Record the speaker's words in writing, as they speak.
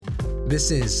This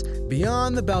is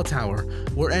Beyond the Bell Tower,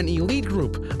 where an elite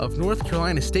group of North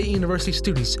Carolina State University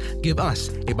students give us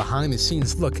a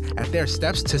behind-the-scenes look at their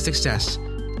steps to success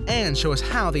and show us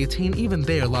how they attain even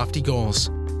their lofty goals.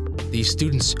 These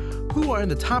students, who are in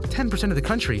the top 10% of the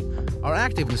country, are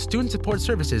active in Student Support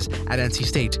Services at NC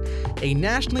State, a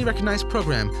nationally recognized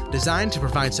program designed to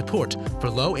provide support for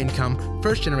low-income,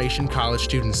 first-generation college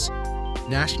students.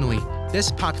 Nationally,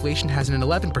 this population has an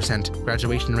 11%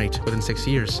 graduation rate within 6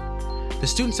 years. The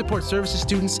Student Support Services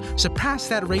students surpass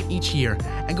that rate each year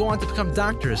and go on to become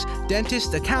doctors,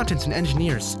 dentists, accountants, and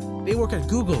engineers. They work at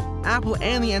Google, Apple,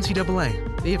 and the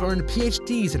NCAA. They have earned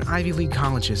PhDs at Ivy League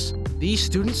colleges. These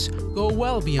students go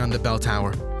well beyond the bell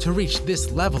tower to reach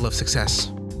this level of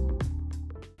success.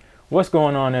 What's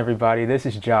going on, everybody? This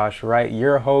is Josh Wright,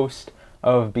 your host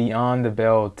of Beyond the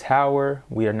Bell Tower.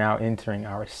 We are now entering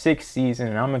our 6th season,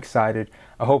 and I'm excited.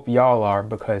 I hope y'all are,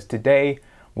 because today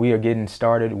we are getting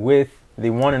started with the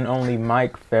one and only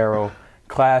Mike Ferrell,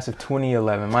 class of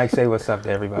 2011. Mike, say what's up to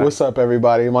everybody. What's up,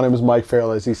 everybody? My name is Mike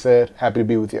Ferrell, as he said. Happy to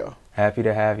be with you. Happy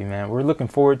to have you, man. We're looking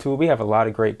forward to it. We have a lot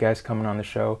of great guests coming on the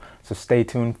show, so stay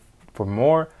tuned for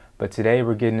more. But today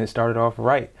we're getting it started off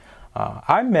right.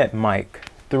 I met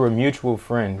Mike through a mutual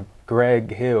friend,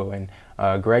 Greg Hill, and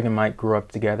Greg and Mike grew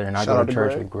up together, and I go to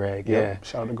church with Greg. Yep.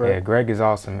 Shout out to Greg. Yeah, Greg is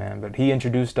awesome, man. But he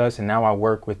introduced us, and now I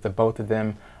work with the both of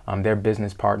them. They're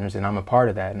business partners, and I'm a part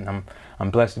of that, and I'm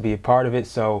blessed to be a part of it.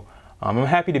 So I'm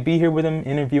happy to be here with him,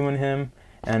 interviewing him,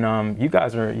 and you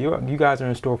guys are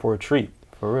in store for a treat,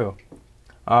 for real.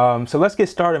 So let's get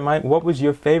started, Mike. What was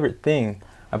your favorite thing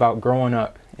about growing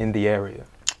up in the area?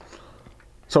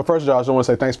 So first, Josh, I want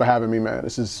to say thanks for having me, man.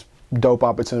 This is a dope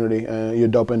opportunity, and you're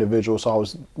a dope individual. So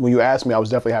when you asked me, I was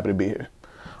definitely happy to be here.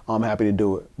 I'm happy to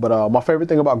do it. But my favorite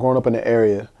thing about growing up in the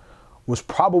area was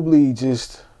probably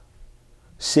just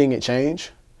seeing it change.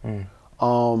 I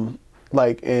don't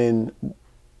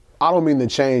mean the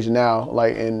change now,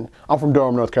 I'm from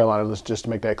Durham, North Carolina, let's just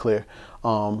make that clear.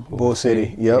 Bull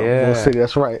City. Yep, yeah. Bull City,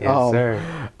 that's right. Yes, sir.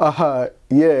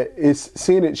 It's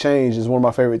seeing it change is one of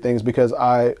my favorite things, because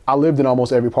I lived in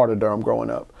almost every part of Durham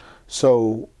growing up.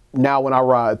 So now when I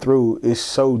ride through, it's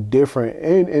so different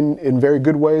in very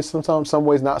good ways sometimes, some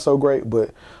ways not so great,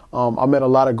 but I met a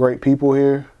lot of great people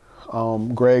here.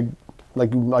 Greg,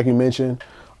 like you mentioned,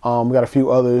 we got a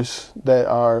few others that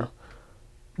are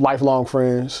lifelong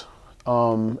friends,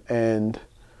 and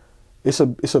it's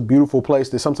a beautiful place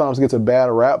that sometimes gets a bad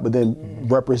rap, but then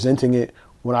representing it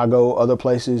when I go other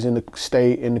places in the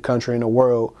state, in the country, in the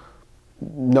world,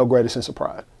 no greater sense of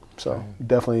pride. So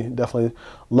definitely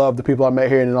love the people I met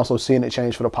here, and then also seeing it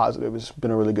change for the positive has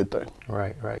been a really good thing.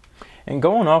 Right. And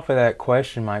going off of that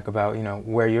question, Mike, about,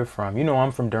 where you're from,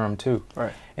 I'm from Durham too.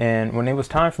 Right. And when it was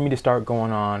time for me to start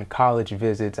going on college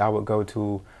visits, I would go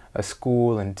to a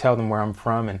school and tell them where I'm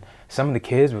from, and some of the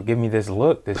kids would give me this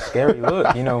scary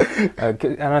look,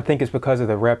 and I think it's because of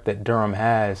the rep that Durham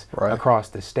has across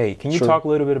the state. Can you talk a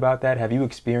little bit about that? Have you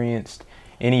experienced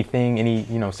any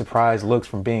surprise looks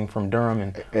from being from Durham,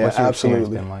 and what's your experience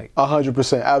been like?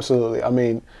 100%, absolutely. I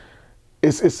mean,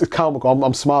 it's comical.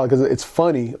 I'm smiling because it's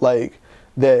funny,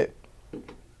 that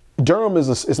Durham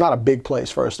it's not a big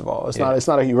place. First of all,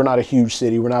 we're not a huge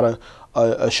city. We're not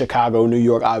a Chicago, New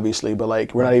York, obviously,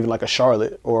 but we're not even like a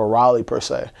Charlotte or a Raleigh per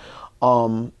se.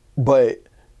 But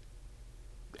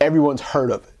everyone's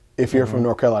heard of it. If you're from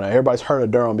North Carolina, everybody's heard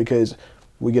of Durham because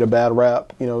we get a bad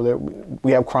rap.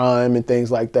 We have crime and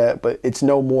things like that, but it's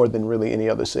no more than really any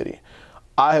other city.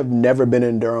 I have never been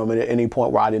in Durham at any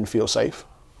point where I didn't feel safe,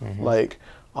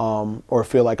 or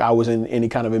feel like I was in any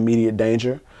kind of immediate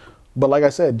danger. But like I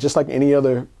said, just like any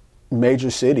other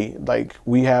major city,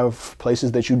 we have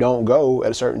places that you don't go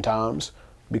at certain times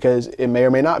because it may or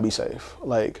may not be safe.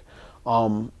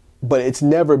 But it's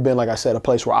never been, like I said, a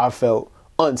place where I felt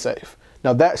unsafe.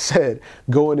 Now that said,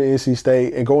 going to NC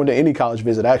State and going to any college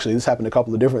visit, actually, this happened a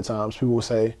couple of different times. People will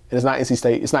say, and it's not NC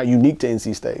State, it's not unique to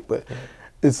NC State, but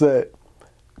it's that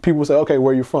people will say, okay,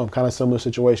 where are you from? Kind of similar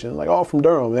situation. From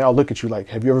Durham. And they all look at you like,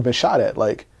 have you ever been shot at?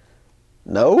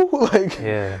 No,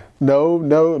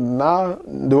 no, nah.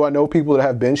 Do I know people that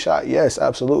have been shot? Yes,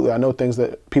 absolutely. I know things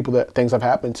have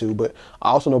happened to, but I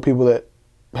also know people that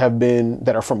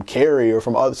are from Cary or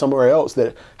from somewhere else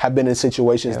that have been in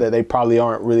situations that they probably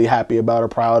aren't really happy about or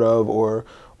proud of or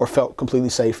felt completely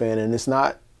safe in. And it's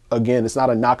not a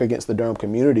knock against the Durham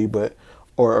community, but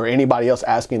or anybody else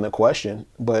asking the question,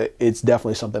 but it's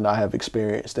definitely something I have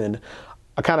experienced. And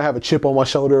I kind of have a chip on my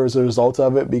shoulder as a result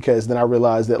of it, because then I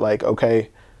realized that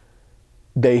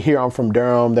they hear I'm from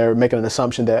Durham, they're making an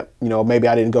assumption that, you know, maybe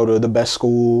I didn't go to the best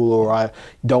school, or I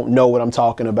don't know what I'm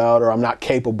talking about, or I'm not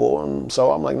capable. And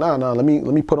so I'm like, nah, let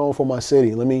me put on for my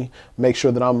city. Let me make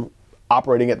sure that I'm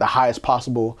operating at the highest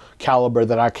possible caliber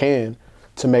that I can,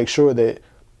 to make sure that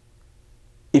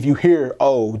if you hear,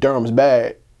 oh, Durham's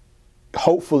bad,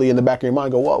 hopefully in the back of your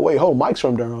mind go, well, wait, hold, Mike's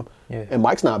from Durham, and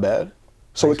Mike's not bad.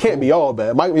 So Mike's it can't be all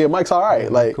bad. Mike's all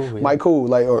right. Like, cool, Mike cool.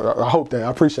 Like, or I hope that.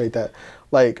 I appreciate that.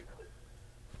 Like,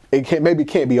 it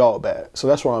can't be all bad. So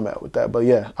that's where I'm at with that. But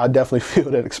yeah, I definitely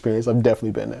feel that experience. I've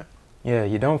definitely been there. Yeah,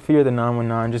 you don't fear the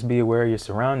 919. Just be aware of your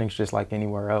surroundings, just like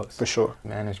anywhere else. For sure.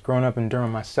 Man, as growing up in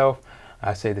Durham myself,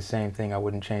 I say the same thing. I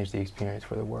wouldn't change the experience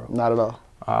for the world. Not at all.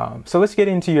 So let's get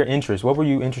into your interests. What were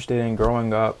you interested in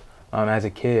growing up as a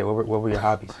kid? What were your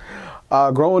hobbies?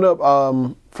 Growing up,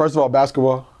 first of all,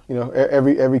 basketball. You know,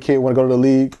 every kid want to go to the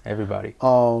league. Everybody.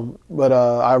 But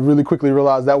I really quickly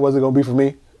realized that wasn't going to be for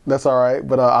me. That's all right.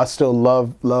 But I still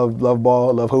love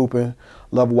ball, love hooping,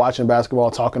 love watching basketball,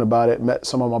 talking about it. Met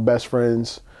some of my best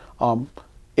friends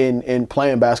in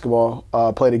playing basketball.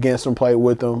 Played against them, played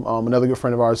with them. Another good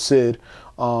friend of ours,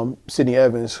 Sydney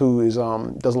Evans, who is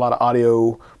does a lot of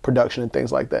audio production and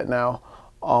things like that now,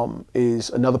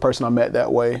 is another person I met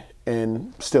that way,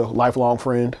 and still lifelong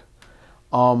friend.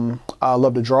 I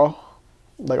love to draw,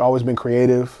 like always been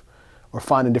creative or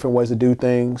finding different ways to do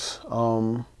things.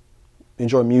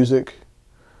 Enjoy music.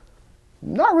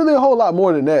 Not really a whole lot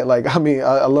more than that. Like, I mean,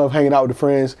 I love hanging out with the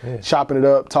friends, chopping it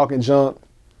up, talking junk,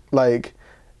 like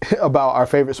about our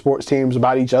favorite sports teams,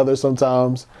 about each other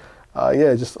sometimes.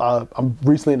 I'm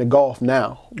recently into golf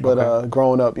now, but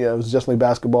growing up, it was definitely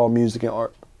basketball, music, and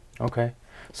art. Okay.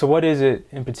 So what is it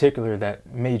in particular that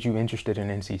made you interested in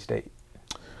NC State?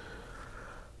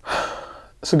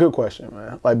 It's a good question,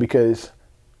 man. Like, because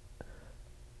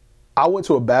I went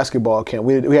to a basketball camp.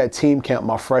 We had team camp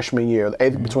my freshman year,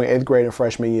 between 8th grade and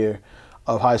freshman year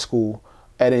of high school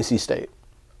at NC State.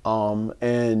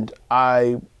 And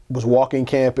I was walking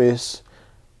campus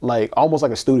like almost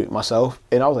like a student myself.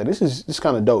 And I was like, this is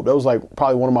kind of dope. That was like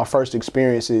probably one of my first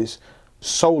experiences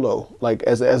solo, like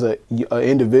as a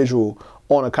individual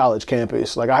on a college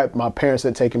campus. Like my parents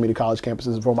had taken me to college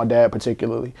campuses, for my dad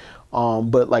particularly,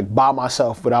 but like by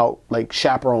myself without like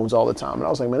chaperones all the time. And I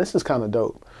was like, man, this is kind of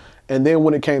dope. And then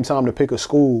when it came time to pick a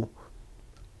school,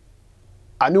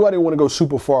 I knew I didn't want to go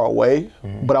super far away,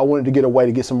 but I wanted to get away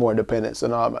to get some more independence.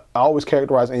 And I always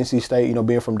characterized NC State, you know,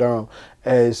 being from Durham,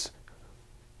 as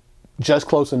just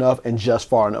close enough and just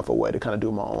far enough away to kind of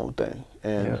do my own thing.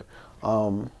 And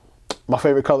my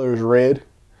favorite color is red.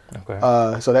 Okay.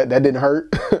 So that didn't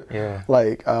hurt. Yeah.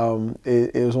 Like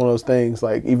it was one of those things,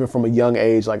 like even from a young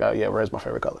age, like red's my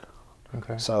favorite color.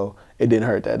 Okay. So it didn't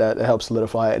hurt. That helped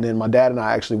solidify it. And then my dad and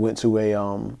I actually went to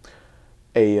a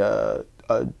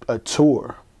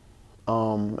tour.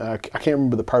 I can't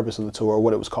remember the purpose of the tour or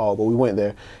what it was called, but we went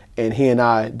there, and he and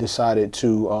I decided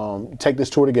to take this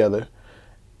tour together,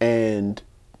 and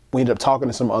we ended up talking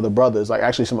to some other brothers, like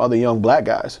actually some other young black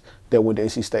guys that went to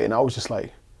NC State, and I was just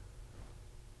like,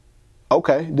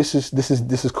 okay, this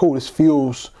is cool. This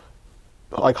feels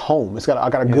like home. I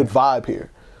got a good vibe here.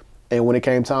 And when it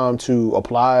came time to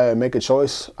apply and make a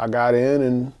choice, I got in,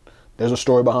 and there's a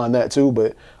story behind that too,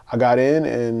 but I got in,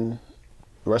 and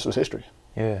the rest was history.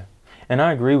 Yeah. And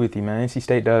I agree with you, man. NC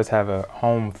State does have a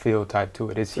home feel type to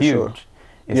it. It's huge. Sure.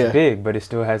 It's big, but it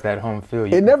still has that home feel.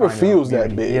 It never feels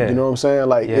that big. Yeah. You know what I'm saying?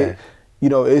 Like,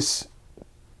 it's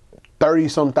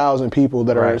 30-some thousand people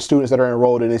that are students that are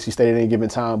enrolled in NC State at any given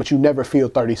time, but you never feel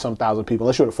 30-some thousand people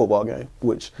unless you're at a football game,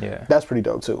 which that's pretty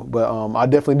dope too. But I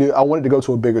definitely do. I wanted to go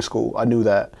to a bigger school. I knew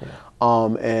that.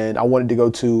 Yeah. And I wanted to go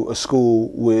to a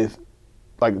school with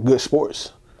like good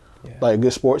sports. Yeah. Like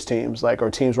good sports teams, like,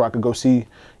 or teams where I could go see,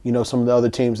 you know, some of the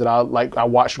other teams that I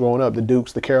watched growing up, the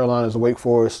Dukes, the Carolinas, the Wake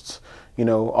Forests, you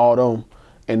know, all them.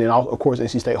 And then, of course,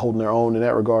 NC State holding their own in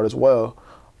that regard as well.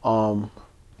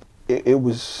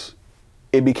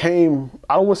 It became,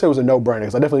 I don't want to say it was a no-brainer,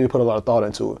 because I definitely put a lot of thought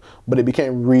into it, but it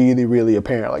became really, really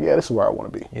apparent, like, this is where I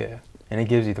want to be. Yeah, and it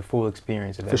gives you the full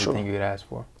experience of everything you could ask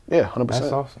for. Yeah,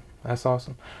 100%. That's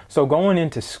awesome. So going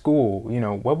into school, you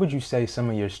know, what would you say some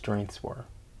of your strengths were?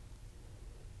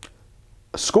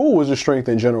 School was a strength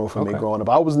in general for me growing up.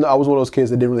 I was one of those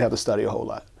kids that didn't really have to study a whole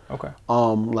lot. Okay.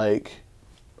 Like,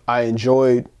 I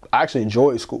actually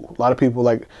enjoyed school. A lot of people,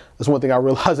 like, that's one thing I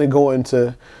realized in going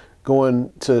to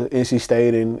NC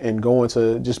State and going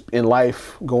to just in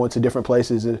life, going to different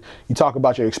places. And you talk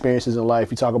about your experiences in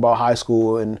life. You talk about high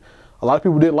school, and a lot of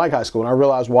people didn't like high school. And I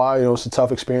realized why. You know, it's a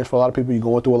tough experience for a lot of people. You're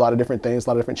going through a lot of different things, a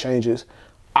lot of different changes.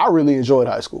 I really enjoyed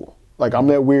high school. Like, I'm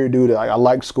that weird dude that I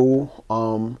like school.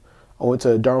 I went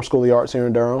to Durham School of the Arts here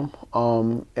in Durham,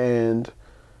 and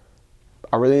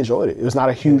I really enjoyed it. It was not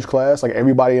a huge class. Like,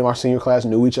 everybody in our senior class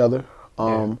knew each other.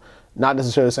 Not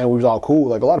necessarily saying we was all cool.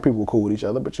 Like, a lot of people were cool with each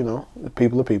other, but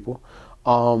people are people.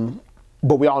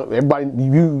 But everybody,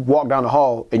 you walked down the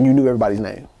hall and you knew everybody's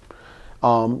name.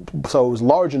 So it was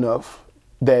large enough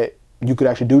that you could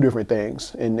actually do different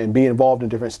things and be involved in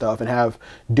different stuff and have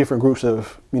different groups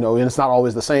of, and it's not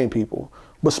always the same people,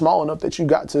 but small enough that you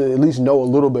got to at least know a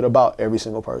little bit about every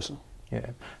single person. Yeah.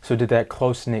 So did that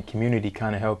close-knit community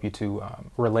kind of help you to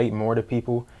relate more to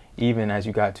people, even as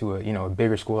you got to a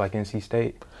bigger school like NC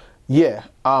State? Yeah.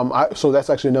 So that's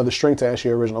actually another strength to answer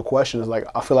your original question, is like,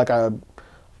 I feel like I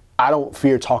don't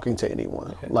fear talking to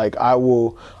anyone. Okay. Like,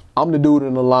 I'm the dude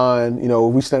in the line,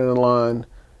 if we stand in the line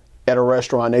at a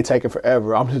restaurant, they take it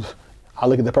forever. I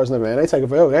look at the person, man, they take it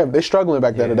forever. They're struggling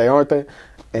back there today, aren't they?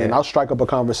 And I'll strike up a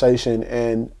conversation,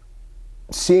 and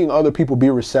seeing other people be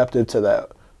receptive to that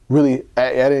really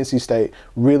at NC State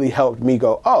really helped me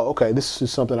go, oh, okay, this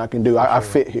is something I can do. I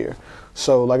fit here.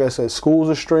 So like I said, school's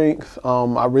a strength.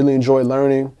 I really enjoy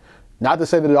learning. Not to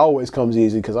say that it always comes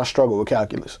easy, because I struggle with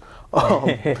calculus.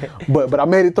 But I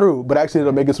made it through. But actually,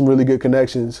 I'm making some really good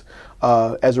connections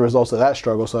as a result of that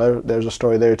struggle. So there's a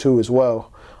story there too as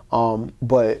well.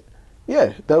 But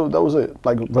yeah, that was it.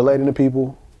 Like, relating to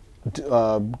people,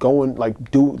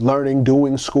 learning,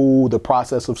 doing school, the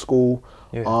process of school.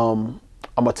 Yeah.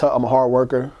 I'm a hard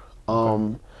worker.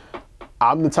 I'm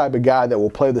the type of guy that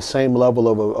will play the same level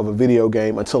of a video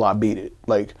game until I beat it.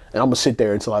 Like, and I'm gonna sit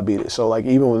there until I beat it. So like,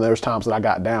 even when there's times that I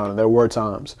got down, and there were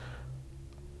times,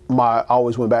 I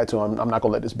always went back to, I'm not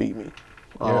gonna let this beat me.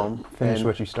 Finish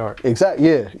what you start. Exactly.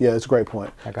 Yeah, it's a great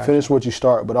point. Finish what you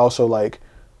start, but also, like,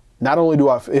 not only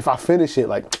if I finish it,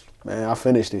 like, man, I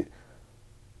finished it,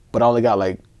 but I only got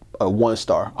like a 1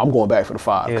 star, I'm going back for the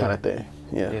 5 kind of thing.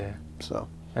 Yeah. So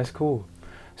that's cool.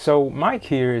 So Mike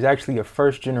here is actually a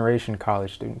first-generation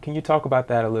college student. Can you talk about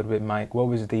that a little bit, Mike? What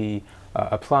was the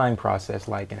applying process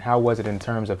like, and how was it in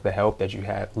terms of the help that you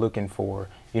had looking for,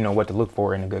 what to look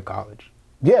for in a good college?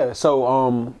 Yeah,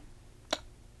 so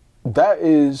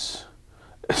it's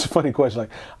a funny question.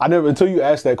 Like, until you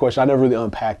asked that question, I never really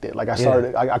unpacked it. Like,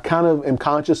 I kind of am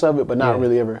conscious of it, but not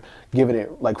really ever giving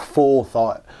it like full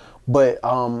thought. But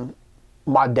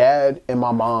my dad and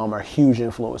my mom are huge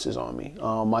influences on me.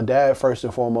 My dad, first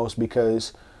and foremost,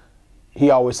 because he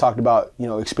always talked about,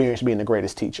 experience being the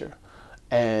greatest teacher.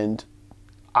 And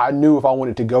I knew if I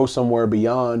wanted to go somewhere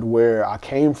beyond where I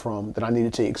came from, that I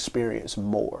needed to experience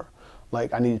more.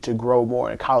 Like, I needed to grow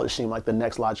more, and college seemed like the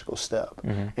next logical step.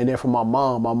 Mm-hmm. And then for my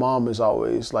mom is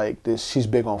always like this, she's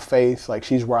big on faith. Like,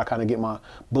 she's where I kind of get my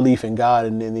belief in God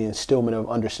and then the instillment of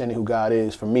understanding who God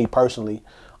is for me personally,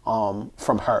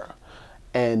 from her.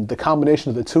 And the combination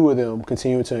of the two of them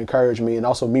continuing to encourage me, and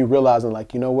also me realizing,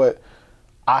 like, you know what,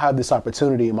 I have this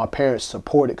opportunity and my parents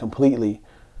support it completely.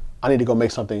 I need to go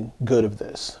make something good of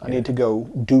this. I need to go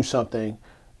do something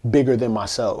bigger than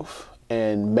myself,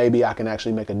 and maybe I can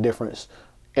actually make a difference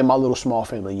in my little small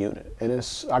family unit. And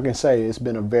I can say it's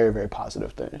been a very, very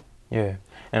positive thing. Yeah.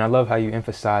 And I love how you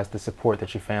emphasize the support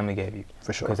that your family gave you.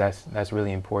 For sure. Because that's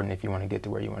really important if you want to get to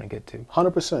where you want to get to.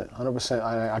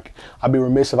 100%. I'd be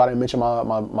remiss if I didn't mention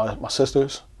my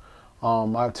sisters. I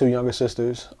have 2 younger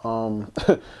sisters.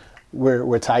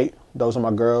 We're tight. Those are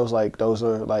my girls. Like, those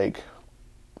are, like,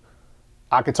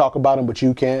 I could talk about them, but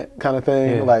you can't, kind of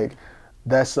thing. Yeah. Like,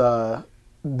 that's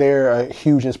they're a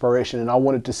huge inspiration, and I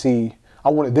wanted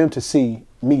them to see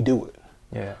me do it.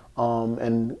 Yeah.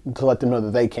 And to let them know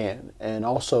that they can. And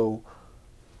also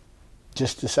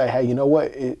just to say, hey, you know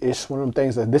what? It's one of them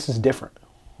things that this is different.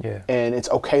 Yeah. And it's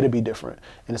okay to be different.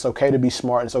 And it's okay to be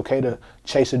smart. And it's okay to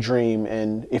chase a dream.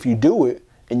 And if you do it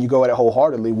and you go at it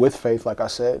wholeheartedly with faith, like I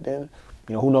said, then,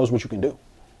 who knows what you can do.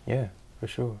 Yeah, for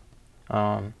sure.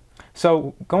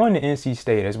 So going to NC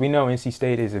State, as we know, NC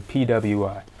State is a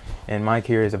PWI, and Mike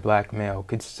here is a black male.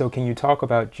 Can you talk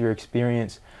about your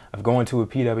experience of going to a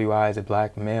PWI as a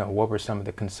black male? What were some of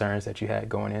the concerns that you had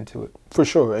going into it? For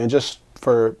sure. And just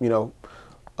for,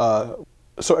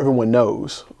 so everyone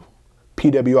knows,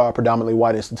 PWI, predominantly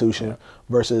white institution,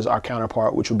 versus our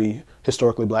counterpart, which would be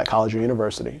historically black college or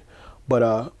university.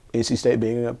 But NC State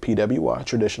being a PWI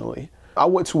traditionally. I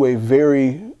went to a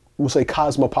very, we'll say,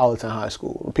 cosmopolitan high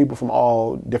school, people from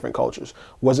all different cultures.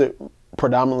 Was it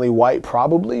predominantly white?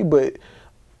 Probably, but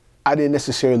I didn't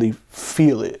necessarily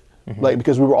feel it. Mm-hmm. Like,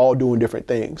 because we were all doing different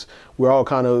things. We're all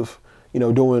kind of,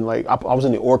 doing, like, I was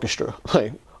in the orchestra,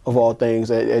 like, of all things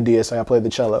at DSA. I played the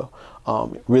cello.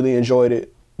 Really enjoyed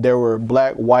it. There were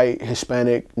black, white,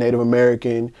 Hispanic, Native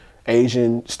American,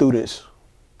 Asian students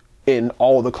in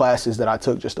all the classes that I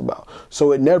took just about.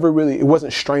 So it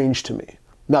wasn't strange to me.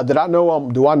 Now, do I know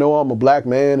I'm a black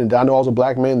man, and did I know I was a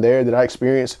black man there? Did I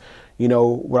experience,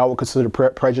 what I would consider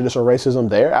prejudice or racism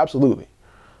there? Absolutely.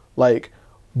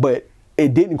 But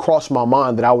it didn't cross my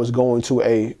mind that I was going to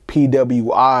a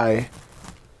PWI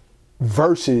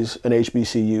versus an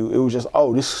HBCU. It was just,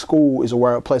 this school is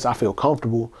a place I feel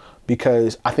comfortable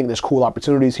because I think there's cool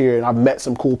opportunities here, and I've met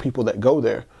some cool people that go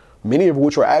there, many of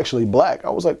which were actually black. I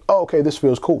was like, okay, this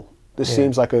feels cool. This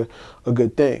seems like a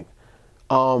good thing.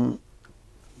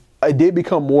 It did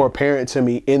become more apparent to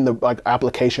me in the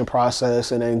application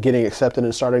process and then getting accepted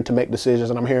and starting to make decisions.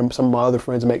 And I'm hearing some of my other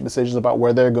friends make decisions about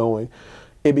where they're going.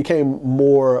 It became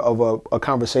more of a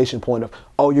conversation point of,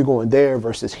 you're going there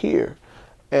versus here.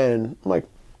 And I'm like,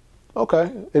 okay.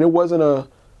 And it wasn't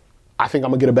I think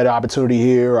I'm gonna get a better opportunity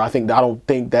here, or I don't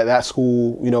think that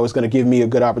school, is gonna give me a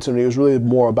good opportunity. It was really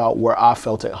more about where I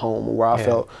felt at home, and where I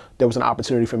felt there was an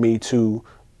opportunity for me to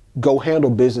go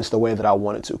handle business the way that I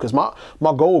wanted to. Because my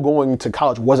goal going to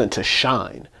college wasn't to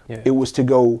shine. Yeah. It was to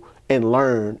go and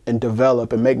learn and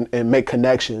develop and make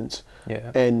connections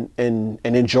and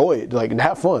enjoy it, and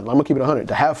have fun. I'm gonna keep it 100,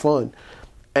 to have fun.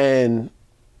 And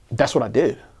that's what I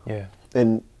did. Yeah.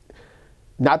 And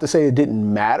not to say it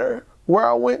didn't matter where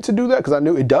I went to do that, because I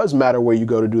knew it does matter where you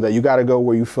go to do that. You got to go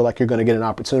where you feel like you're going to get an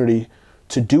opportunity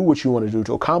to do what you want to do,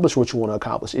 to accomplish what you want to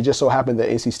accomplish. It just so happened that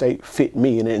NC State fit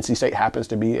me, and NC State happens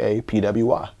to be a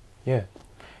PWI. Yeah.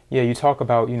 Yeah, you talk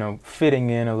about, fitting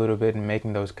in a little bit and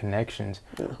making those connections.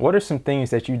 Yeah. What are some things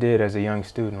that you did as a young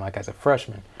student, like as a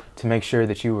freshman, to make sure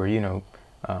that you were,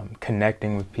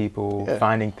 connecting with people,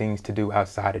 finding things to do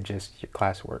outside of just your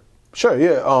classwork? Sure,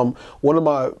 yeah. One of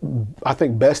my, I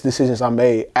think, best decisions I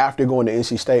made after going to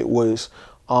NC State was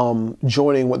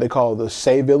joining what they call the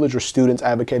SAY Village, or Students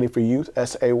Advocating for Youth,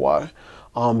 SAY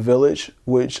Village,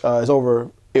 which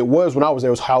it was when I was there,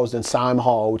 it was housed in Syme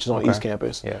Hall, which is on East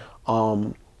Campus. Yeah.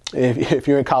 If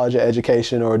you're in college or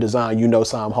education or design,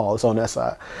 Syme Hall, it's on that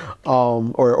side.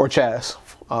 Or Chas,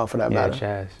 for that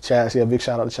matter. Chas, big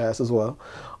shout out to Chas as well.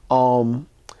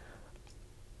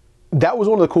 That was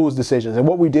one of the coolest decisions. And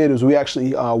what we did is we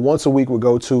actually once a week would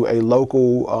go to a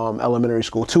local elementary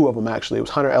school, two of them actually. It was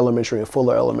Hunter Elementary and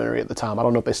Fuller Elementary at the time. I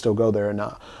don't know if they still go there or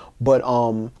not. But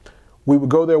we would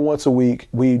go there once a week.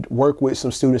 We'd work with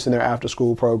some students in their after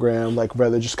school program,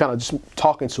 just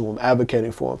talking to them,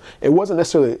 advocating for them. It wasn't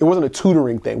a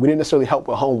tutoring thing. We didn't necessarily help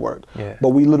with homework, but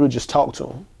we literally just talked to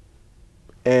them.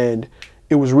 And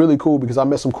it was really cool because I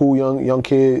met some cool young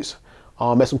kids.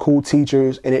 Met some cool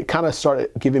teachers, and it kind of started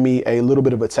giving me a little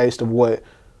bit of a taste of what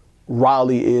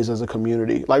Raleigh is as a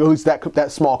community. At least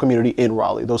that small community in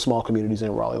Raleigh, those small communities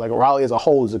in Raleigh. Raleigh as a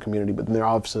whole is a community, but then there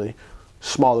are obviously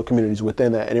smaller communities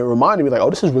within that. And it reminded me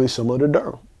this is really similar to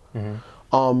Durham.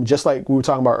 Mm-hmm. Just like we were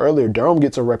talking about earlier, Durham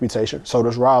gets a reputation. So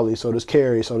does Raleigh, so does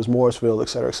Cary, so does Morrisville, et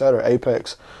cetera,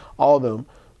 Apex, all of them.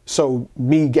 So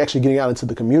me actually getting out into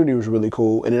the community was really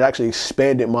cool, and it actually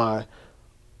expanded my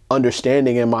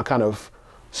understanding and my kind of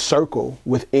circle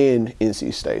within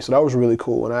NC State. So that was really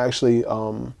cool. And I actually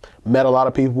met a lot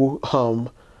of people.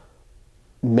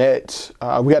 We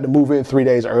had to move in 3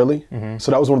 days early. Mm-hmm.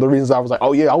 So that was one of the reasons I was like, I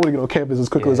want to get on campus as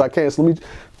quickly as I can. So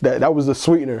that was the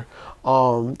sweetener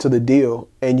to the deal.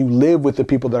 And you live with the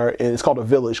people that are in, it's called a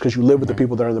village, because you live with the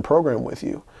people that are in the program with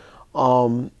you.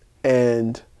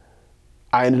 And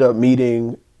I ended up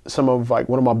meeting some of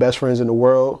one of my best friends in the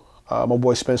world, my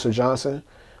boy Spencer Johnson.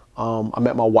 I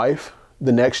met my wife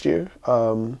the next year,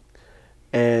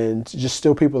 and just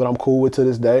still people that I'm cool with to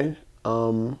this day.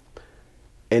 And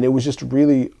it was just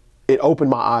really, it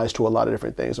opened my eyes to a lot of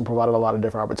different things and provided a lot of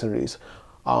different opportunities.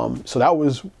 So that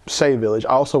was SAY Village.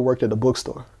 I also worked at a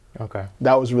bookstore. Okay.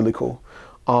 That was really cool.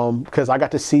 Because I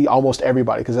got to see almost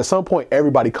everybody, because at some point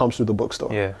everybody comes through the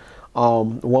bookstore. Yeah.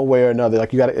 One way or another,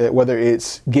 you got to, whether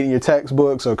it's getting your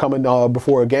textbooks or coming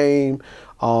before a game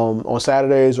on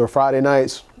Saturdays or Friday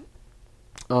nights.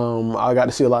 I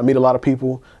got to meet a lot of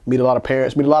people, meet a lot of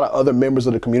parents, meet a lot of other members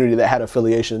of the community that had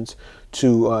affiliations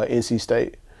to NC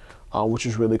State, which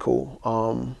was really cool.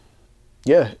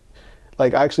 I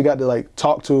actually got to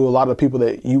talk to a lot of the people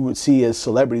that you would see as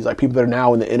celebrities, people that are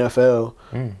now in the NFL,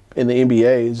 in the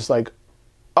NBA. It's just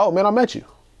oh man, I met you,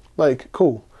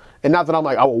 cool. And not that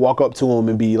I would walk up to them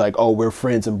and be we're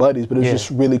friends and buddies, but it's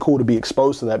just really cool to be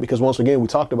exposed to that, because once again, we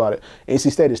talked about it.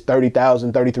 NC State is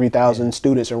 30,000, 33,000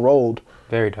 students enrolled.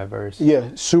 Very diverse. Yeah,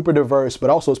 super diverse, but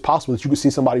also it's possible that you could see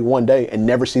somebody one day and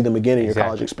never see them again in your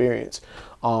college experience.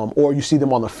 Or you see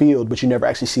them on the field, but you never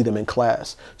actually see them in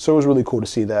class. So it was really cool to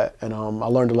see that. And I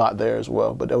learned a lot there as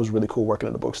well, but that was really cool working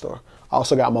at the bookstore. I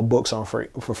also got my books for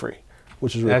free.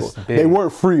 which is really That's cool. big. They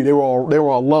weren't free; they were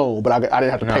on loan, but I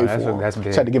didn't have to pay for them. That's big.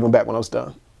 Just had to give them back when I was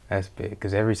done. That's big,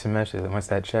 because every semester, once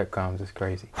that check comes, it's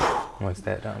crazy. Once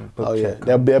that book check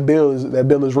comes. That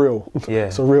bill is real. Yeah.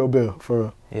 It's a real bill for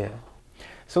real. Yeah.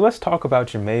 So let's talk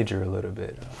about your major a little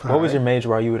bit. What was your major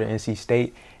while you were at NC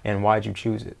State, and why'd you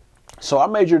choose it? So I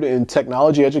majored in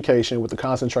technology education with a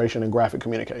concentration in graphic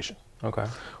communication. Okay.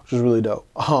 Which was really dope.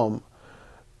 I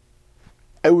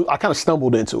kind of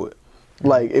stumbled into it.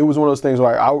 Like, it was one of those things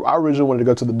where I originally wanted to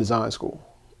go to the design school,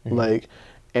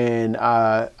 and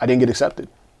I didn't get accepted.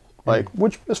 Like,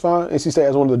 which is fine. NC State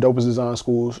has one of the dopest design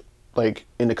schools, like,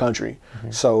 in the country.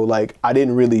 So, like, I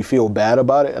didn't really feel bad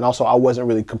about it. And also, I wasn't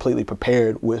really completely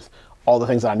prepared with all the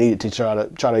things that I needed to try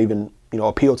to even,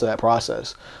 appeal to that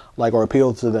process, like, or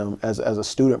appeal to them as a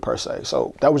student per se.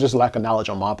 So that was just lack of knowledge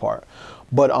on my part.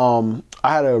 But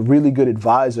I had a really good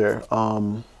advisor.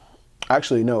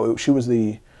 Actually, no, she was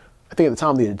I think at the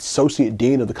time, the associate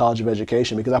dean of the College of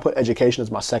Education, because I put education as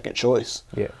my second choice.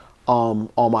 Yeah. On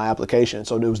my application.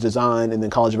 So there was design and then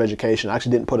College of Education. I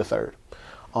actually didn't put a third.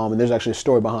 And there's actually a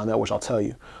story behind that, which I'll tell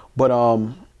you. But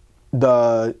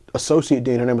the associate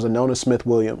dean, her name was Anona Smith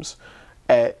Williams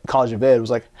at College of Ed, was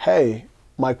like, hey,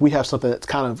 Mike, we have something that's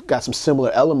kind of got some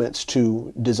similar elements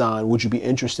to design. Would you be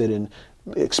interested in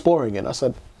exploring it? I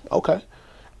said, okay.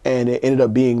 And it ended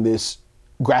up being this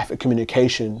graphic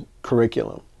communication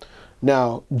curriculum.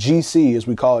 Now, GC, as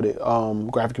we called it,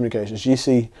 graphic communications,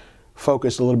 GC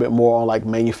focused a little bit more on like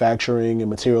manufacturing and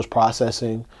materials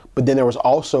processing, but then there was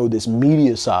also this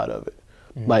media side of it.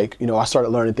 Like, I started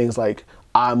learning things like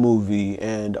iMovie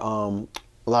and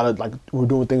a lot of, like, we're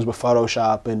doing things with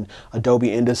Photoshop and Adobe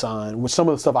InDesign, which some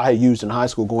of the stuff I had used in high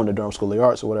school, going to Durham School of the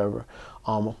Arts or whatever.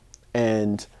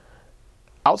 And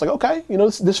I was like, okay,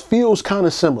 this feels kind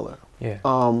of similar. Yeah.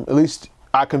 At least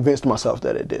I convinced myself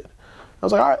that it did. I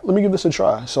was like, all right, let me give this a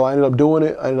try. So I ended up doing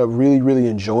it. I ended up really, really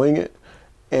enjoying it.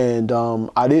 And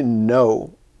I didn't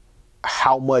know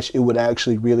how much it would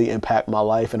actually really impact my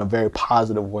life in a very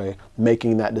positive way,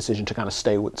 making that decision to kind of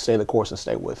stay the course and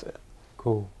stay with it.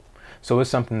 Cool. So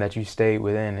it's something that you stayed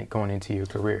within going into your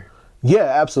career? Yeah,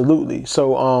 absolutely.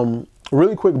 So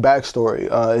really quick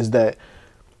backstory is that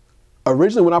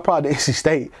originally when I applied to NC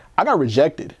State, I got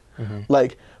rejected.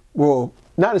 Like, well,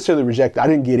 not necessarily rejected. I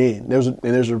didn't get in. There's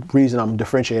a reason I'm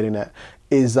differentiating that.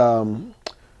 Is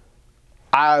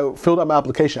I filled out my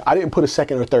application. I didn't put a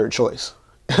second or third choice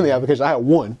in the application. I had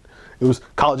one. It was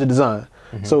College of Design.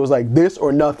 So it was like this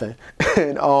or nothing.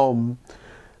 And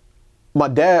my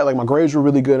dad, like, my grades were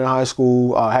really good in high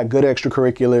school. I had good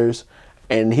extracurriculars.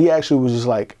 And he actually was just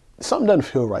like, something doesn't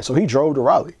feel right. So he drove to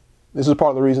Raleigh. This is part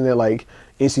of the reason that, like,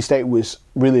 NC State was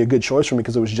really a good choice for me,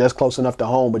 because it was just close enough to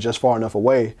home, but just far enough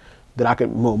away that I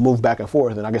could move back and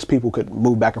forth. And I guess people could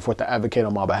move back and forth to advocate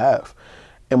on my behalf.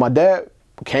 And my dad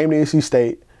came to NC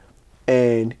State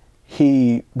and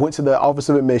he went to the Office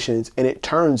of Admissions, and it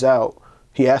turns out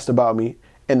he asked about me,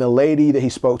 and the lady that he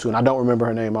spoke to, and I don't remember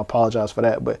her name, I apologize for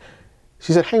that, but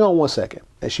she said, hang on one second.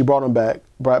 And she brought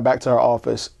it back to her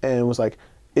office and was like,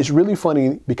 it's really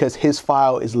funny because his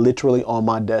file is literally on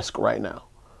my desk right now.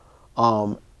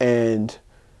 And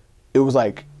it was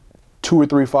like 2 or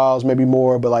 3 files, maybe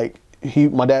more, but like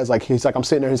my dad's like, he's like, I'm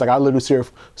sitting there, he's like, I literally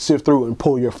sift through and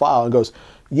pull your file, and goes,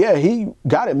 yeah, he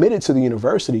got admitted to the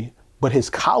university, but his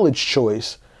college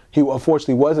choice, he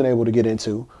unfortunately wasn't able to get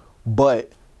into,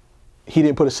 but he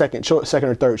didn't put a second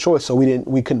or third choice, so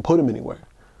we couldn't put him anywhere.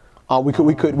 We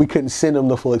couldn't send him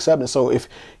the full acceptance. So if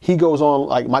he goes on,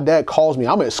 like, my dad calls me,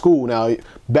 I'm at school now.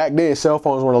 Back then, cell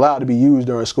phones weren't allowed to be used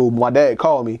during school. My dad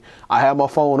called me. I had my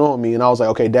phone on me, and I was like,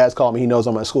 okay, Dad's calling me. He knows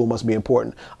I'm at school. Must be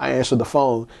important. I answered the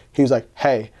phone. He was like,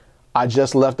 hey, I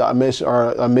just left the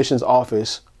admissions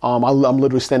office. I'm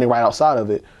literally standing right outside of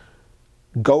it.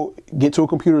 Go get to a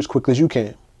computer as quickly as you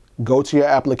can. Go to your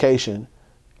application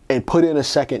and put in a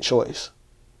second choice.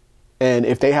 And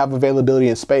if they have availability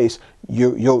and space,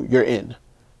 you're in.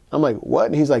 I'm like, what?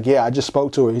 And he's like, yeah, I just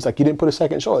spoke to her. He's like, you didn't put a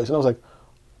second choice. And I was like,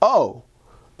 oh.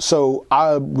 So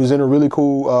I was in a really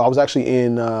cool, I was actually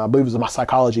in, I believe it was my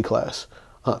psychology class.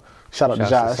 Shout out to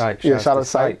Josh. Shout out to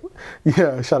Psych.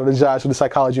 Yeah, shout out to Josh for the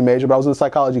psychology major. But I was in the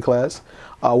psychology class.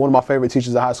 One of my favorite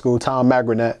teachers at high school, Tom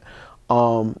Magranat. I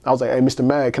was like, hey, Mr.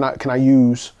 Mag, can I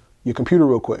use your computer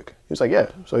real quick? He was like,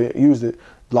 yeah. So he used it,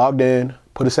 logged in,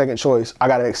 put a second choice. I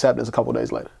got an acceptance a couple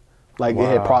days later. Like, wow. It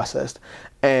had processed.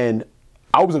 And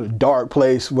I was in a dark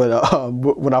place when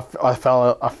I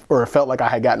felt like I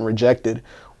had gotten rejected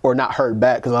or not heard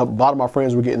back, because a lot of my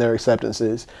friends were getting their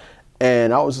acceptances.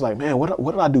 And I was like, man, what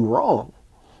did I do wrong?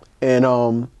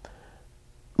 And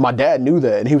my dad knew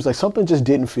that, and he was like, something just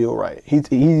didn't feel right. He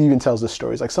even tells this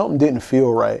story. He's like, something didn't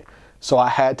feel right. So I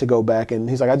had to go back, and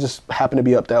he's like, I just happened to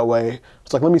be up that way.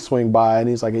 It's like, let me swing by. And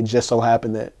he's like, it just so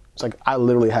happened that, it's like, I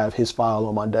literally have his file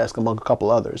on my desk among a couple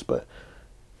others, but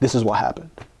this is what happened.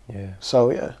 Yeah.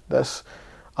 So yeah, that's,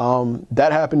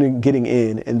 that happened in getting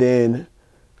in. And then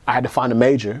I had to find a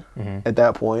major at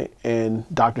that point. And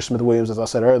Dr. Smith Williams, as I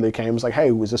said earlier, came and was like,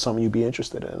 hey, was this something you'd be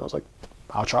interested in? And I was like,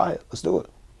 I'll try it. Let's do it.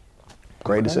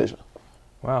 Great decision.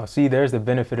 Wow. See, there's the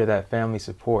benefit of that family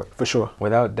support. For sure.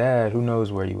 Without dad, who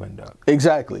knows where you end up?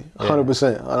 Exactly.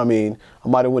 100%. I mean, I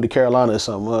might have went to Carolina or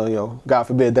something. God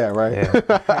forbid that, right?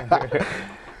 Yeah.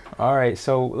 All right.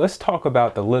 So let's talk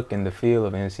about the look and the feel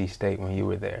of NC State when you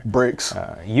were there. Bricks.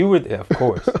 You were, of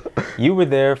course. You were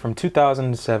there from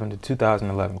 2007 to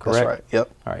 2011, correct? That's right.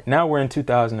 Yep. All right. Now we're in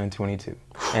 2022.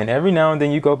 And every now and then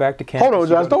you go back to campus. Hold on,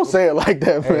 Josh. Don't say it like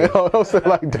that, man. Hey. Don't say it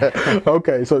like that.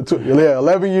 Okay. So,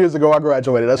 11 years ago, I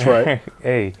graduated. That's right.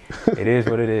 Hey, it is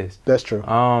what it is. That's true.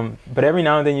 But every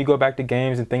now and then you go back to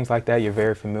games and things like that. You're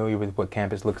very familiar with what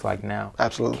campus looks like now.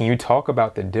 Absolutely. Can you talk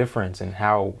about the difference and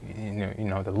how,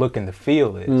 the look and the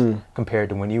feel is compared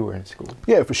to when you were in school?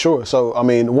 Yeah, for sure. So, I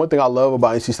mean, one thing I love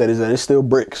about NC State is that it's still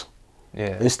bricks.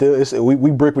 Yeah.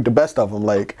 We brick with the best of them.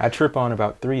 Like, I trip on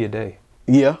about 3 a day.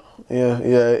 Yeah.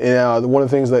 And one of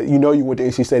the things that you went to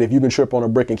NC State, if you can trip on a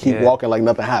brick and keep walking like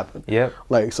nothing happened. Yep.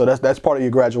 Like, so that's part of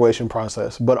your graduation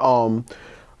process. But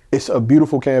it's a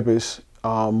beautiful campus.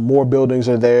 More buildings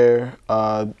are there.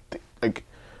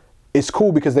 It's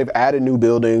cool because they've added new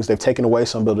buildings, they've taken away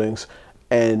some buildings,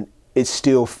 and it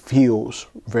still feels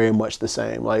very much the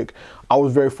same. Like, I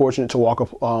was very fortunate to walk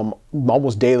up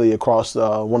almost daily across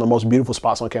one of the most beautiful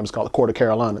spots on campus called the Court of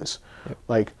Carolinas. Yep.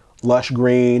 Like, lush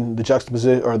green, the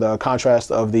juxtaposition or the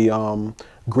contrast of the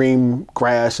green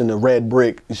grass and the red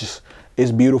brick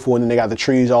it's beautiful. And then they got the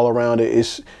trees all around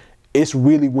it. It's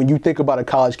really, when you think about a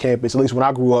college campus, at least when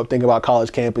I grew up thinking about college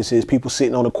campuses, people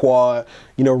sitting on the quad,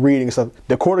 reading and stuff.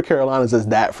 The Court of Carolinas is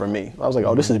that for me. I was like,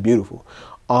 oh, this is beautiful.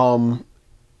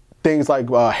 Things like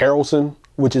Harrelson,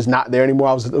 which is not there anymore.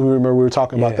 I remember we were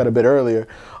talking about that a bit earlier.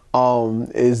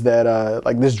 Is that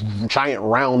like this giant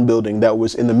round building that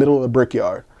was in the middle of the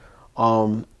brickyard.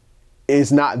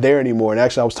 Is not there anymore. And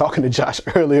actually, I was talking to Josh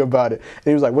earlier about it, and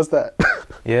he was like, "What's that?"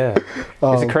 Yeah,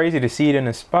 it's crazy to see it in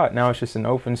a spot. Now it's just an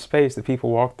open space that people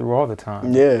walk through all the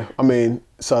time. Yeah, I mean,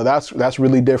 so that's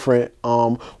really different.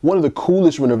 One of the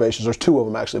coolest renovations, there's two of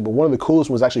them actually, but one of the coolest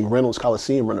was actually Reynolds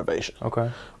Coliseum renovation.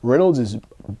 Okay. Reynolds is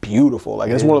beautiful.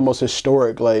 Like, it's one of the most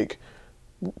historic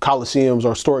coliseums or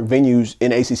historic venues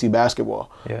in ACC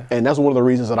basketball. Yeah. And that's one of the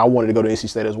reasons that I wanted to go to NC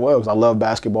State as well, because I love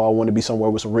basketball. I wanted to be somewhere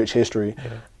with some rich history.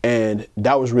 Yeah. And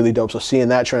that was really dope. So seeing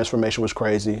that transformation was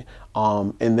crazy.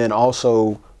 And then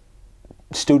also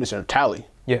students in Tally.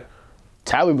 Yeah.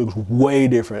 Tally looks way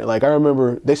different. Like, I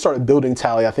remember they started building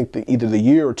Tally, I think either the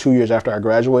year or 2 years after I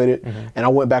graduated. And I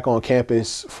went back on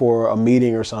campus for a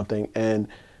meeting or something, and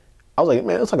I was like,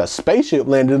 man, it's like a spaceship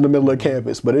landed in the middle of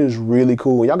campus, but it is really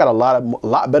cool. Y'all got a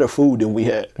lot better food than we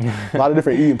had. A lot of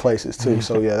different eating places too.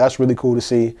 So yeah, that's really cool to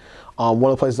see. One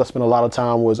of the places I spent a lot of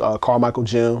time was Carmichael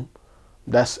Gym.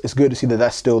 It's good to see that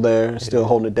that's still there, still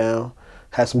holding it down.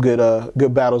 Had some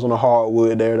good battles on the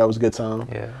hardwood there. That was a good time.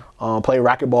 Yeah. Played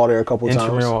racquetball there a couple of times.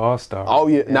 Intramural All-Star. Oh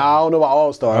yeah. Nah, I don't know about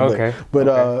All-Star. Okay. But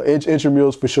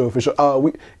intramurals for sure.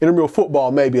 Intramural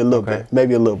football maybe a little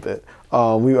bit.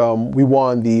 We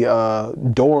won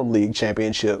the dorm league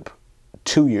championship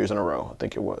 2 years in a row, I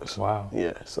think it was. Wow.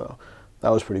 Yeah, so that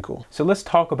was pretty cool. So let's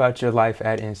talk about your life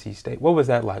at NC State. What was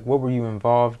that like? What were you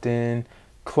involved in?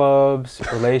 Clubs,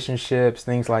 relationships,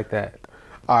 things like that.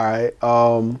 All right.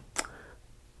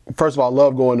 First of all, I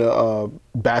love going to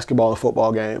basketball and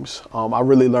football games. I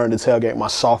really learned to tailgate my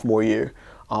sophomore year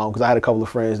because I had a couple of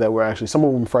friends that were actually, some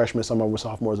of them freshmen, some of them were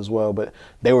sophomores as well, but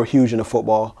they were huge into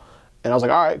football. And I was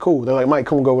like, all right, cool. They're like, Mike,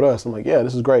 come and go with us. I'm like, yeah,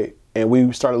 this is great. And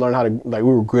we started learning how to,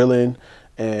 we were grilling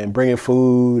and bringing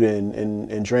food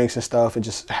and drinks and stuff and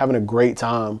just having a great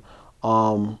time.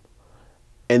 And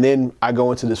then I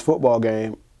go into this football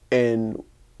game and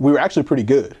we were actually pretty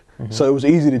good. Mm-hmm. So it was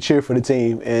easy to cheer for the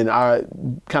team. And I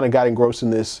kind of got engrossed in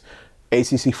this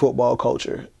ACC football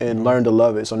culture and learned to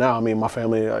love it. So now, my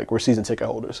family, we're season ticket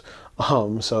holders.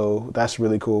 So that's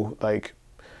really cool.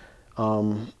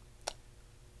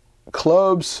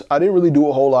 Clubs, I didn't really do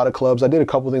a whole lot of clubs. I did a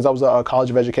couple of things. I was a College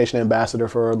of Education ambassador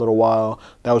for a little while.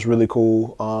 That was really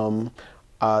cool.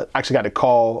 I actually got to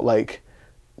call,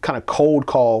 kind of cold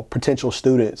call potential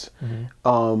students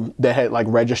that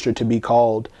had registered to be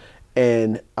called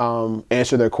and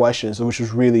answer their questions, which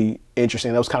was really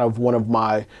interesting. That was kind of one of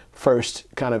my first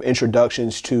kind of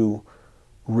introductions to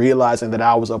realizing that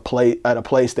I was at a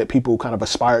place that people kind of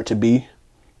aspired to be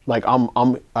Like I'm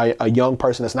a young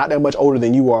person that's not that much older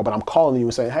than you are, but I'm calling you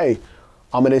and saying, hey,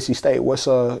 I'm at NC State. What's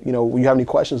you have any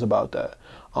questions about that?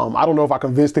 I don't know if I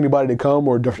convinced anybody to come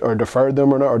or deferred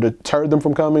them or not, or deterred them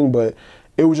from coming, but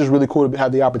it was just really cool to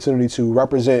have the opportunity to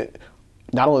represent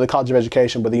not only the College of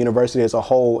Education, but the university as a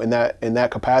whole in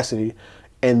that capacity,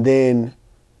 and then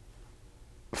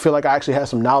feel like I actually had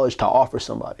some knowledge to offer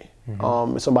somebody,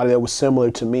 somebody that was similar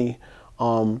to me,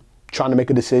 trying to make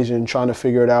a decision, trying to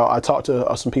figure it out. I talked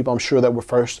to some people I'm sure that were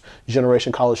first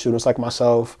generation college students like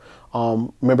myself.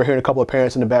 Remember hearing a couple of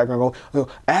parents in the background go,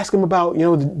 ask them about,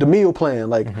 the meal plan.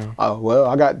 Like, well,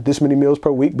 I got this many meals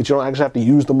per week, but you don't actually have to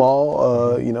use them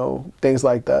all, things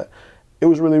like that. It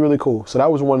was really, really cool. So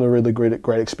that was one of the really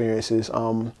great experiences.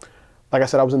 Like I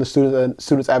said, I was in the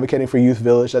students advocating for Youth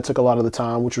Village. That took a lot of the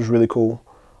time, which was really cool,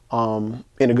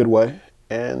 in a good way.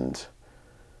 And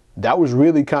that was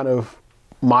really kind of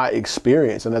my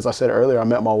experience. And as I said earlier, I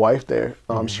met my wife there.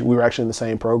 We were actually in the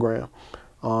same program.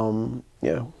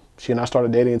 She and I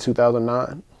started dating in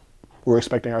 2009. We're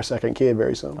expecting our second kid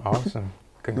very soon. Awesome.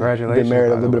 Congratulations. Been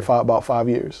married about 5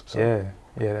 years. So.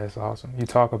 Yeah, that's awesome. You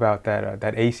talk about that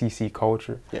ACC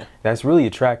culture. Yeah. That's really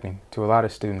attracting to a lot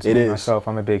of students. It is. Myself,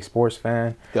 I'm a big sports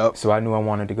fan. Yep. So I knew I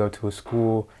wanted to go to a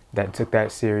school that took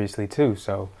that seriously too.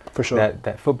 So for sure,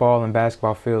 that football and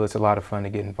basketball field, it's a lot of fun to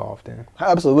get involved in.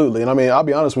 Absolutely. And I mean, I'll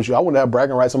be honest with you, I wanted to have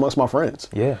bragging rights amongst my friends.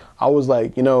 Yeah. I was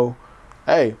like,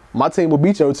 hey, my team will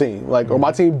beat your team, or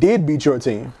my team did beat your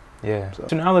team. Yeah.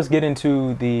 So now let's get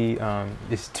into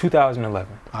it's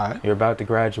 2011. All right. You're about to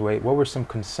graduate. What were some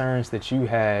concerns that you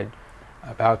had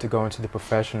about to go into the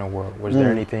professional world? Was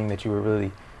there anything that you were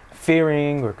really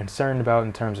fearing or concerned about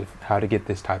in terms of how to get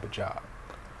this type of job?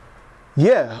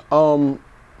 Yeah.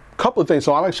 Couple of things.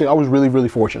 So I was really, really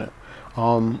fortunate.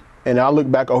 And I look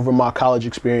back over my college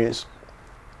experience,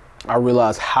 I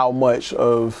realized how much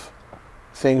of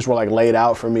things were laid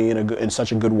out for me in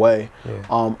such a good way.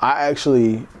 Yeah. I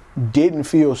actually didn't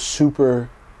feel super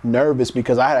nervous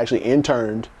because I had actually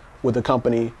interned with a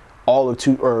company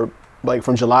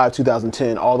from July of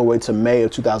 2010 all the way to May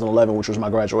of 2011, which was my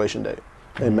graduation date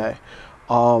in May.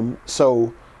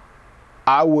 So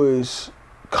I was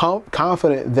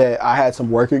confident that I had some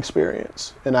work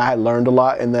experience and I had learned a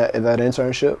lot in that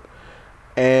internship.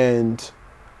 And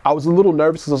I was a little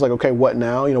nervous because I was like, okay, what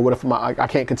now? What if I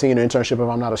can't continue an internship if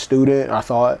I'm not a student? I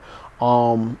thought,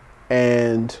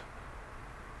 and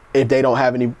if they don't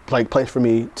have any place for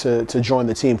me to join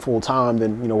the team full time,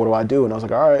 then what do I do? And I was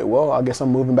like, all right, well, I guess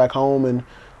I'm moving back home and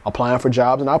applying for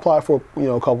jobs. And I applied for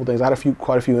a couple things. I had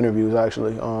quite a few interviews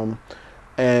actually,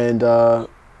 and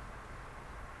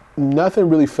nothing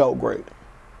really felt great.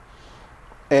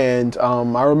 And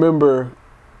I remember,